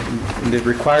 And it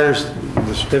requires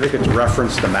the certificate to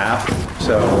reference the map,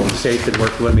 so the state had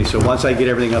worked with me. So once I get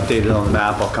everything updated on the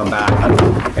map, I'll come back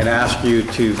and ask you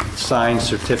to sign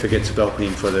certificates of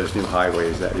opening for those new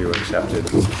highways that you accepted.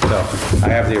 So I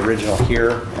have the original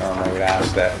here. I would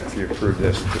ask that if you approve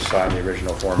this, to sign the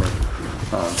original for me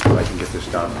so I can get this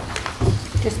done.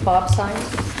 Just Bob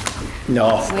signs?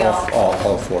 No,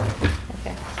 all 4.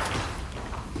 Okay.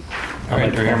 All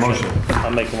right, do I hear a motion? I'll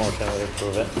make a motion to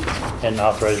approve it and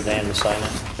authorize Dan to sign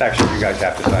it. Actually, you guys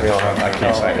have to sign it. I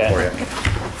can't sign it for you.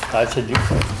 I said you. I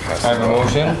have a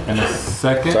motion and a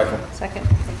second. Second.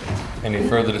 Any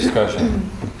further discussion?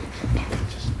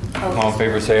 All in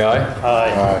favor, say aye.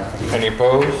 Aye. Any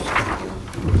opposed?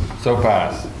 So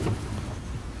passed.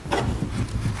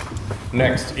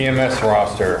 Next, EMS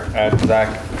roster at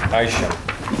Zach Isham.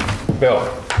 Bill.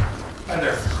 Hi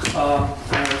there. It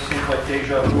seems like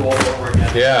deja vu all over again.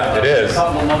 Yeah, it is. A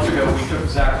couple of months ago, we took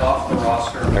Zach off the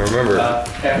roster. I remember.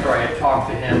 After I had talked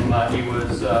to him, he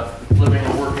was living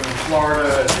and working in Florida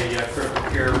as a critical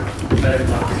care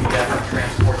medical on the pediatric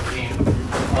transport team.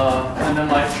 And then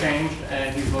life changed,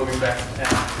 and he's moving back to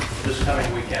town this coming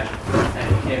weekend.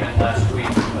 And he came in last week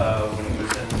when he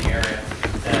was in the area,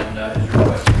 and his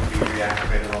request to be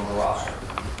reactivated on the roster.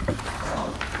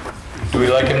 Do we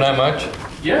like him that much?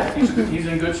 Yeah, he's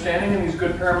in good standing, and he's a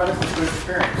good paramedic with good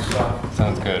experience. So.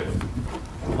 Sounds good.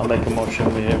 I'll make a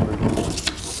motion we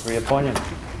reappoint him.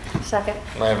 Second.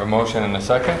 I have a motion and a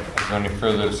second. Is there any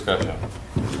further discussion?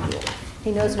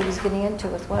 He knows what he's getting into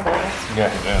with weather. Yeah,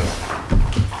 he does.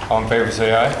 All in favor,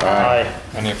 say aye. Aye.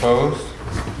 Any opposed?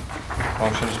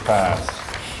 Motion is passed.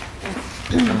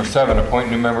 Number 7, appoint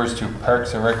new members to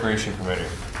Parks and Recreation Committee.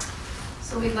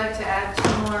 So we'd like to add 2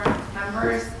 more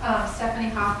members. Stephanie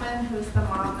Hoffman, who's the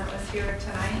mom that was here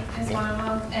tonight, is one of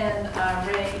them, and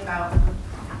Ray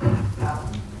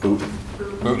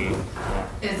Booten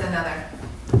is another.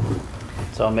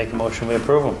 So I'll make a motion we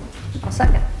approve him. I'll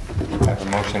second. I have a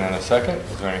motion and a second.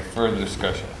 Is there any further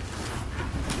discussion?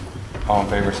 All in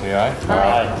favor, say aye.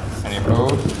 Aye. Any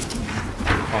opposed?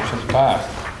 Motion's passed.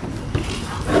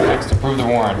 Next, approve the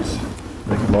warrants.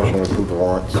 Make a motion to approve the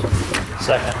warrants.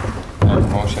 Second. I have a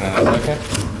motion and a second.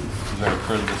 Is there any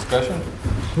further discussion?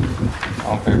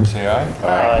 All in favor, say aye.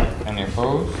 Aye. Any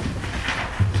opposed?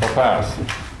 So passed.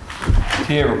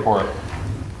 TA report.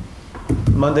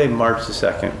 Monday, March the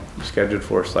 2nd, scheduled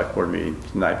for a select board meeting,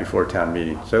 the night before town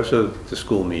meeting. It's also the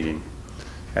school meeting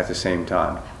at the same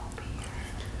time.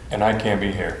 And I can't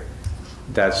be here.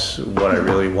 That's what I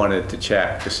really wanted to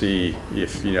check to see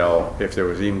if, you know, if there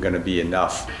was even gonna be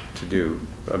enough to do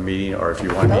a meeting, or if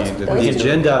you want to,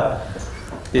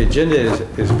 the agenda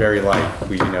is very light,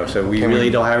 you know, so we really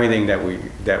don't have anything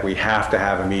that we have to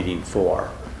have a meeting for.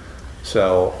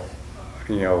 So,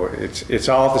 you know, it's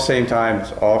all at the same time,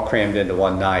 it's all crammed into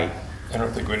one night. I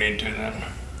don't think we need to then.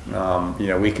 You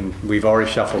know, we've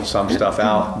already shuffled some stuff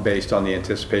out based on the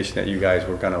anticipation that you guys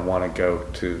were gonna wanna go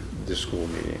to the school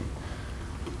meeting.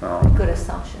 Good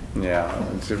assumption. Yeah,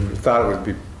 so we thought it would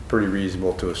be pretty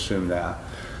reasonable to assume that.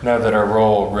 Now that our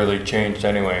role really changed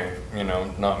anyway, you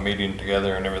know, not meeting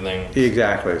together and everything.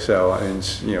 Exactly. So, and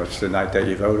it's, you know, it's the night that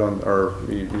you vote on, or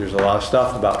there's a lot of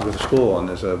stuff about the school, and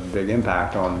there's a big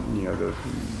impact on, you know, the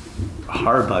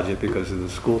our budget because of the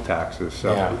school taxes.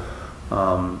 So,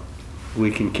 yeah. We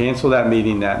can cancel that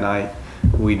meeting that night.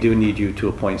 We do need you to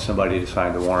appoint somebody to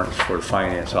sign the warrants for the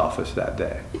finance office that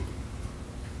day.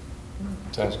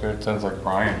 Sounds good. Sounds like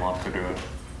Brian wants to do it.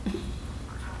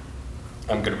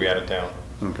 I'm gonna be out of town.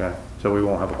 Okay, so we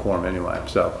won't have a quorum anyway,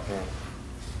 so.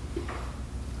 Yeah.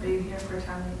 Are you here for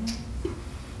town meeting?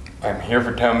 I'm here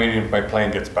for town meeting if my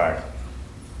plane gets back.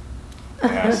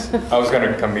 Yes. I was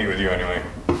gonna come meet with you anyway.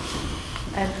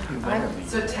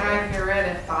 So tag you're in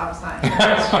if Bob's not here.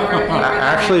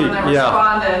 Actually,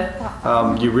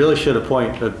 yeah. You really should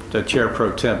appoint the chair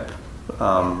pro temp,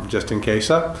 just in case.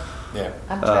 Yeah.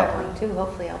 I'm traveling too.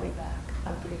 Hopefully I'll be back.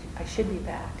 I should be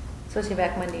back. Supposed to be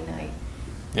back Monday night.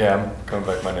 Yeah, I'm coming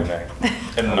back Monday night.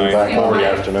 At I'll be back Monday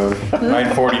afternoon.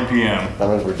 9:40 p.m.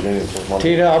 I'm in Virginia until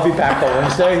Monday. Tina, I'll be back on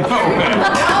Wednesday.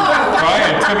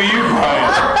 Brian, it's gonna be you, Brian.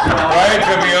 Brian's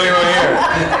gonna be the only one here.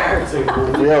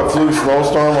 If we have a flu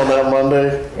snowstorm on that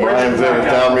Monday, Brian's in at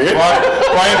town meeting.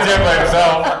 Brian's in by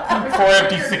himself. 4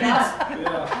 empty seats.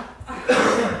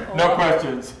 No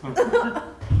questions.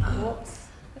 Whoops.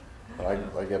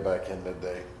 I get back in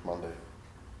midday Monday.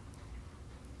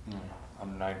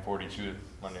 I'm 9:42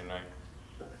 Monday night.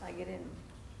 I get in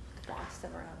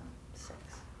Boston around 6.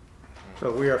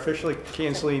 So we are officially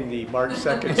canceling the March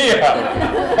 2nd.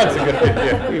 Yeah, that's a good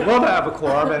idea. We won't have a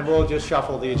quorum, and we'll just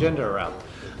shuffle the agenda around.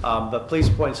 But please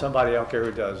appoint somebody, I don't care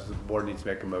who does, the board needs to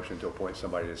make a motion to appoint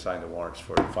somebody to sign the warrants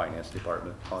for the finance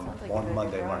department on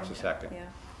Monday, March the 2nd. Yeah.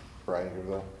 Brian, give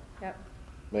that? Yep.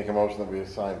 Make a motion that we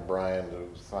assign Brian to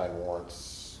sign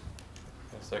warrants.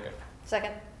 Second.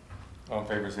 Second. All in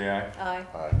favor, say aye. Aye.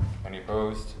 Aye. Any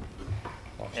opposed?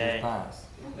 Motion Aye. passed.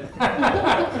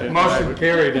 Motion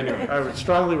carried anyway. I would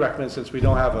strongly recommend, since we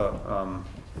don't have a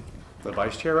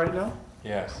vice chair right now,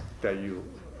 Yes. that you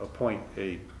appoint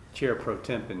a chair pro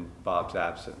temp in Bob's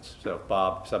absence. So if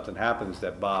Bob, something happens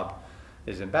that Bob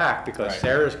isn't back, because Right.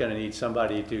 Sarah's gonna need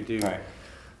somebody to do Right.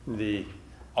 the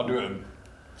I'll do it in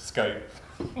Skype.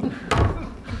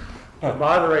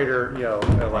 moderator, you know,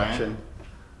 election,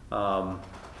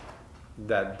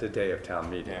 that the day of town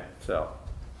meeting. Yeah. So,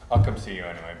 I'll come see you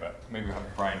anyway, but maybe I'll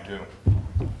have Brian too.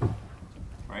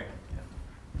 Right?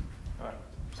 All right.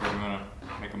 So we wanna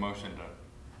make a motion to,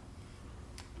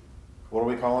 What are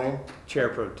we calling him? chair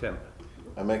pro temp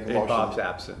I make a in motion. Bob's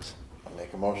absence. I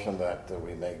make a motion that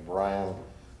we make Brian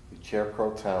the chair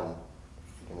pro tem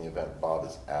in the event Bob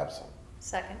is absent.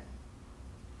 Second.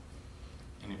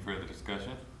 any further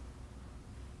discussion?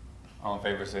 All in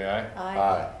favor, say aye.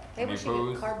 Aye. Maybe Any we should get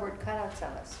opposed? cardboard cutouts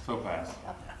of us So passed.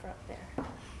 up front there.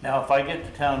 Now, if I get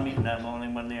to town meeting, I'm the only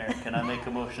one there. Can I make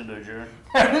a motion to adjourn?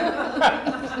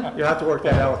 You have to work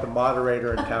that out with the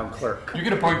moderator and town clerk. You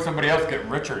can appoint somebody else, get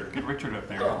Richard up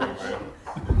there.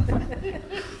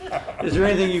 Is there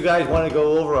anything you guys want to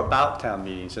go over about town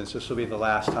meeting, since this will be the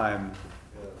last time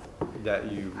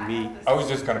that you meet? I was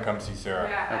just gonna come see Sarah.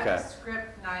 Yeah, I have Okay. the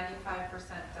script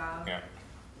 95% done. Yeah.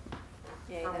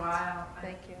 Yay, For a that's- while.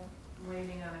 Thank you. I'm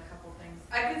waiting on a couple things.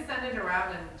 I could send it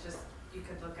around and just, you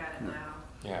could look at it now.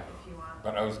 Yeah. If you want.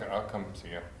 But I'll come see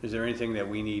you. Is there anything that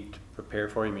we need to prepare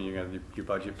for you? I mean, you're gonna do your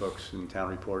budget books and town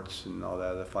reports and all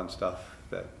that other fun stuff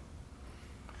that,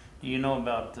 Do you know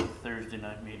about the Thursday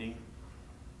night meeting?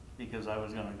 Because I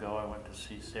was gonna go, I went to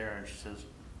see Sarah, and she says,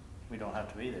 we don't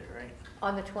have to be there, right?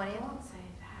 On the 20th? Don't say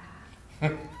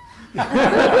that.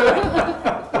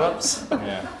 Whoops.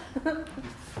 Yeah.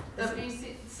 The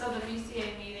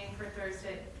VCA meeting for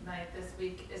Thursday night this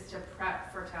week is to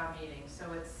prep for town meeting. So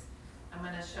I'm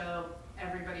gonna show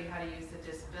everybody how to use the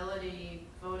disability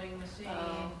voting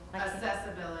machine,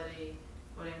 accessibility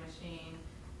voting machine,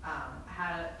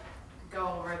 how to go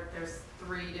over, there's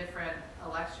 3 different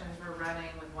elections we're running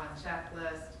with one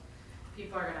checklist.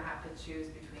 People are gonna have to choose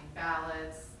between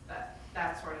ballots, that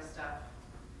that sort of stuff.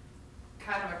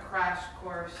 Kind of a crash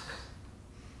course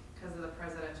because of the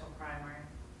presidential primary.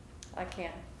 I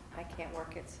can't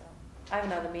work it, so. I have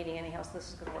another meeting anyhow, so this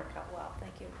is gonna work out well,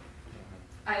 thank you.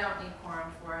 I don't need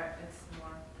quorum for it, it's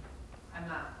more, I'm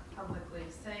not publicly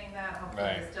saying that, hopefully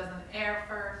Right. this doesn't air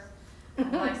first.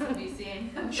 I'd like to be seeing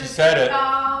him. She said it.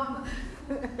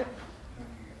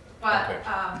 But, Okay.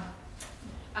 on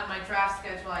my draft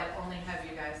schedule, I only have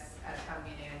you guys at town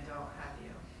meeting, I don't have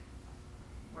you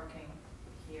working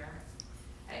here.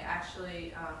 I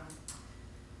actually,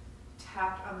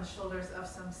 tapped on the shoulders of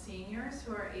some seniors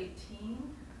who are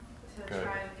 18 to Good.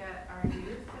 try and get our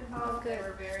youth involved. They Good.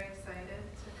 were very excited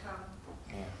to come.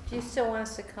 Yeah. Do you still want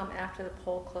us to come after the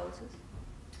poll closes?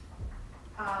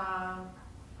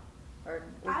 Or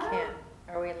we I don't- can't?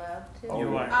 Are we allowed to?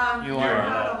 You aren't. You You're aren't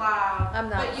not allowed. I'm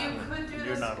not But you allowed. could do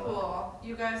You're the not school.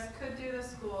 You guys could do the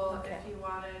school Okay. if you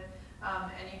wanted,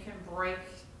 and you can break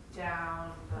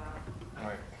down the, All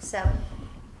right. 7.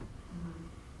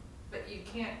 but you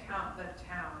can't count the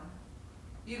town.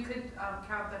 You could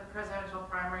count the presidential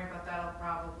primary, but that'll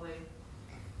probably,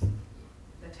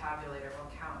 the tabulator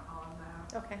will count all of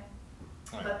that. Okay.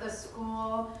 But the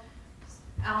school,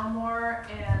 Elmore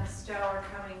and Stowe are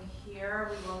coming here.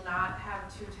 We will not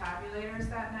have 2 tabulators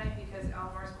that night because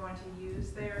Elmore is going to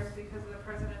use theirs because of the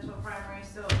presidential primary.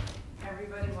 So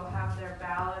everybody will have their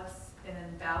ballots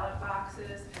in ballot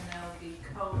boxes and they'll be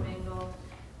co-mingled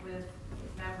with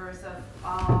members of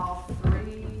all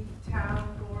 3 town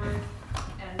boards.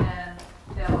 And then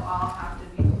they'll all have to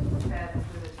be fed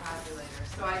through the tabulator.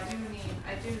 So I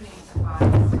do need supplies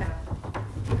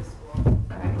to the school.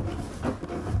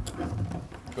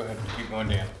 Go ahead, keep going,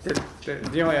 Dan.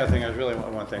 The only other thing, I really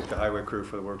want to thank the highway crew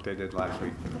for the work they did last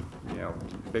week. You know,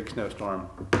 big snowstorm,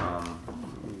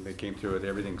 they came through it,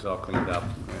 everything's all cleaned up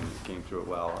and came through it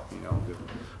well, you know.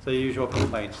 So the usual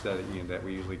complaints that, you know, that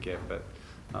we usually get, but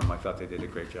I thought they did a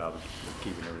great job of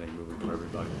keeping everything moving for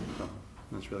everybody. So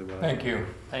that's really what I Thank you.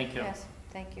 Thank you. Yes,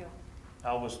 thank you. I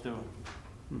always do.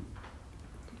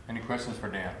 Any questions for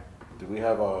Dan? Do we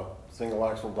have a single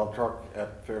axle dump truck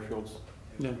at Fairfields?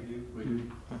 Yeah. We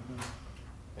do.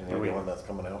 And the one that's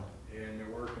coming out? And they're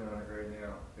working on it right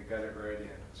now. They got it right in,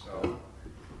 so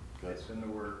Good. it's in the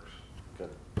works. Good.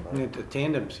 Yeah, the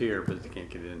tandem's here, but they can't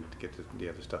get in to get the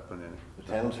other stuff put in it. The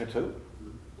tandem's here too?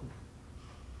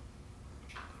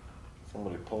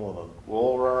 Somebody pulling a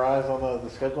wool over our eyes on the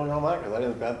scheduling on that? Because I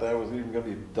didn't think that was even going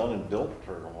to be done and built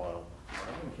for a while.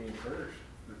 That one came first.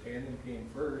 The tandem came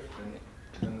first, and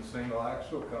then the single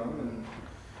axle come,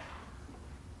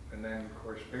 and then, of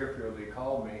course, Fairfield, they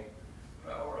called me,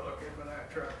 oh, we're looking for that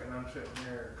truck, and I'm sitting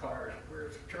there, cars,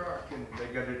 where's the truck? And they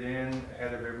got it in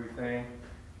ahead of everything,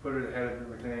 put it ahead of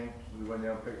everything. We went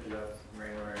down, picked it up, and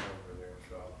ran right over there,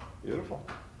 so. Beautiful.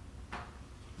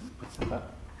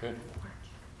 Good.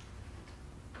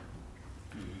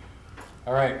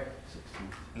 All right,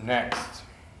 next,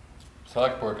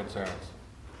 select board concerns.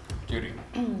 Judy.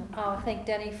 Thank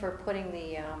Denny for putting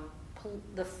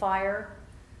the fire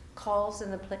calls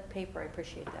in the paper, I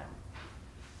appreciate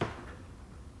that.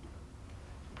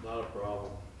 Not a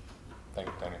problem.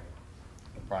 Thanks, Denny.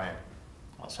 Brian.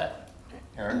 All set.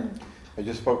 Eric. I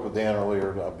just spoke with Dan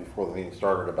earlier before the meeting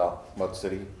started about Mud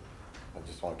City. I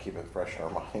just want to keep it fresh in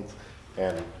our minds.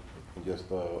 And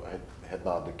just I head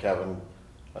nod to Kevin.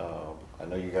 I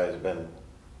know you guys have been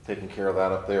taking care of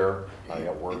that up there. I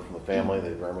got word from the family.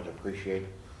 They very much appreciate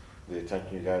the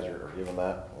attention you guys are giving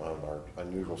that, our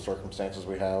unusual circumstances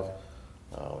we have.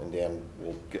 And Dan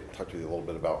will get in touch with you a little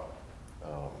bit about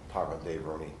talking with Dave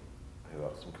Rooney, who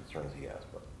has some concerns he has,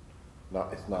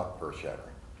 but it's not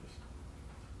earth-shattering, just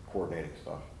coordinating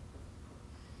stuff.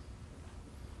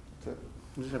 That's it.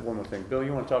 I just have one more thing. Bill,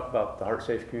 you want to talk about the Heart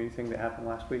Safe Community thing that happened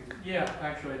last week? Yeah,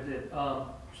 actually I did.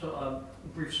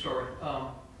 Brief story.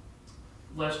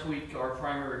 Last week, our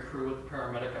primary crew with the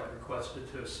paramedic got requested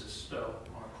to assist Stowe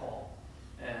on a call.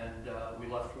 And we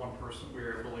left one person, we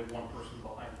were able to leave one person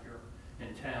behind here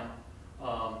in town.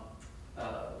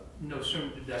 No sooner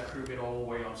did that crew get all the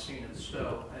way on scene in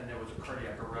Stowe, and there was a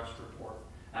cardiac arrest report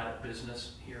out of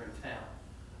business here in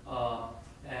town.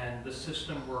 And the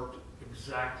system worked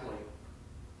exactly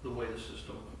the way the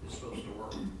system is supposed to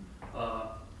work.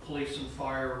 Police and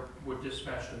fire were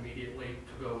dispatched immediately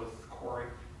to go with Corey.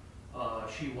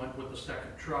 She went with the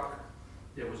second truck.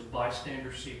 There was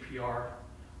bystander CPR.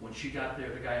 When she got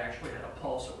there, the guy actually had a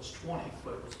pulse. It was 20,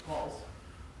 but it was pulse.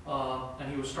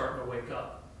 And he was starting to wake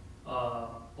up.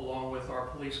 Along with our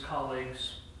police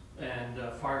colleagues and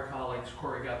fire colleagues,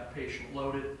 Corey got the patient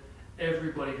loaded.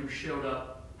 Everybody who showed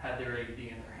up had their AED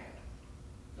in their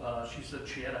hand. She said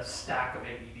she had a stack of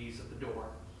AEDs at the door.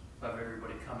 of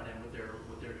everybody coming in with their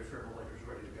defibrillators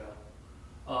ready to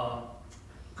go.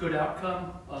 Good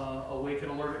outcome. Awaken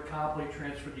alerted Copley,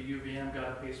 transferred to UVM, got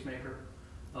a pacemaker.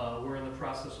 We're in the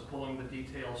process of pulling the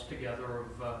details together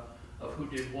of who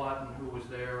did what and who was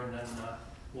there, and then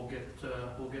we'll get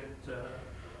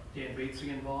Dan Batesy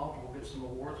involved. We'll get some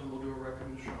awards and we'll do a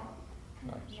recognition on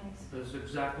it. Nice. This is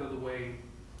exactly the way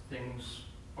things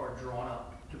are drawn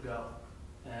up to go,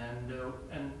 and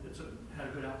it's had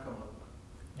a good outcome of it.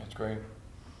 That's great.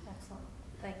 Excellent.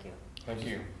 Thank you. Thank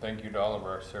you. Thank you to all of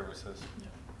our services.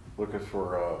 Looking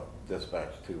for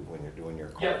dispatch too when you're doing your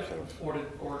course. Yeah, ordered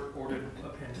a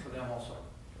pin for them also.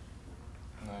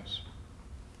 Nice.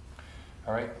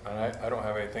 All right, and I don't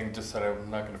have anything, just that I'm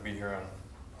not going to be here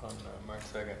on March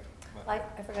 2nd. I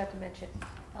forgot to mention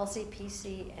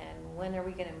LCPC, and when are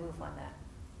we going to move on that?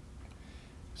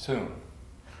 Soon.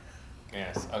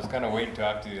 Yes, I was kind of waiting until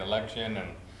after the election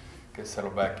and get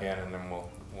settled back in, and then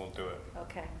we'll do it.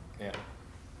 Okay. Yeah,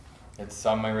 it's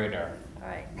on my radar. All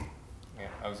right. Yeah,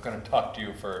 I was going to talk to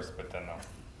you first, but then no,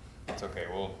 it's okay.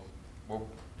 We're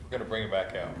going to bring it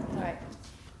back out. All right.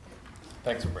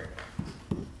 Thanks for bringing it.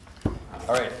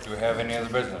 All right, do we have any other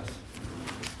business?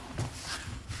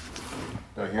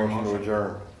 Do I hear a Motion to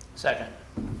adjourn. Second.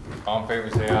 All in favor,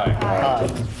 say aye. Aye.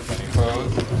 Any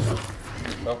opposed?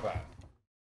 So far.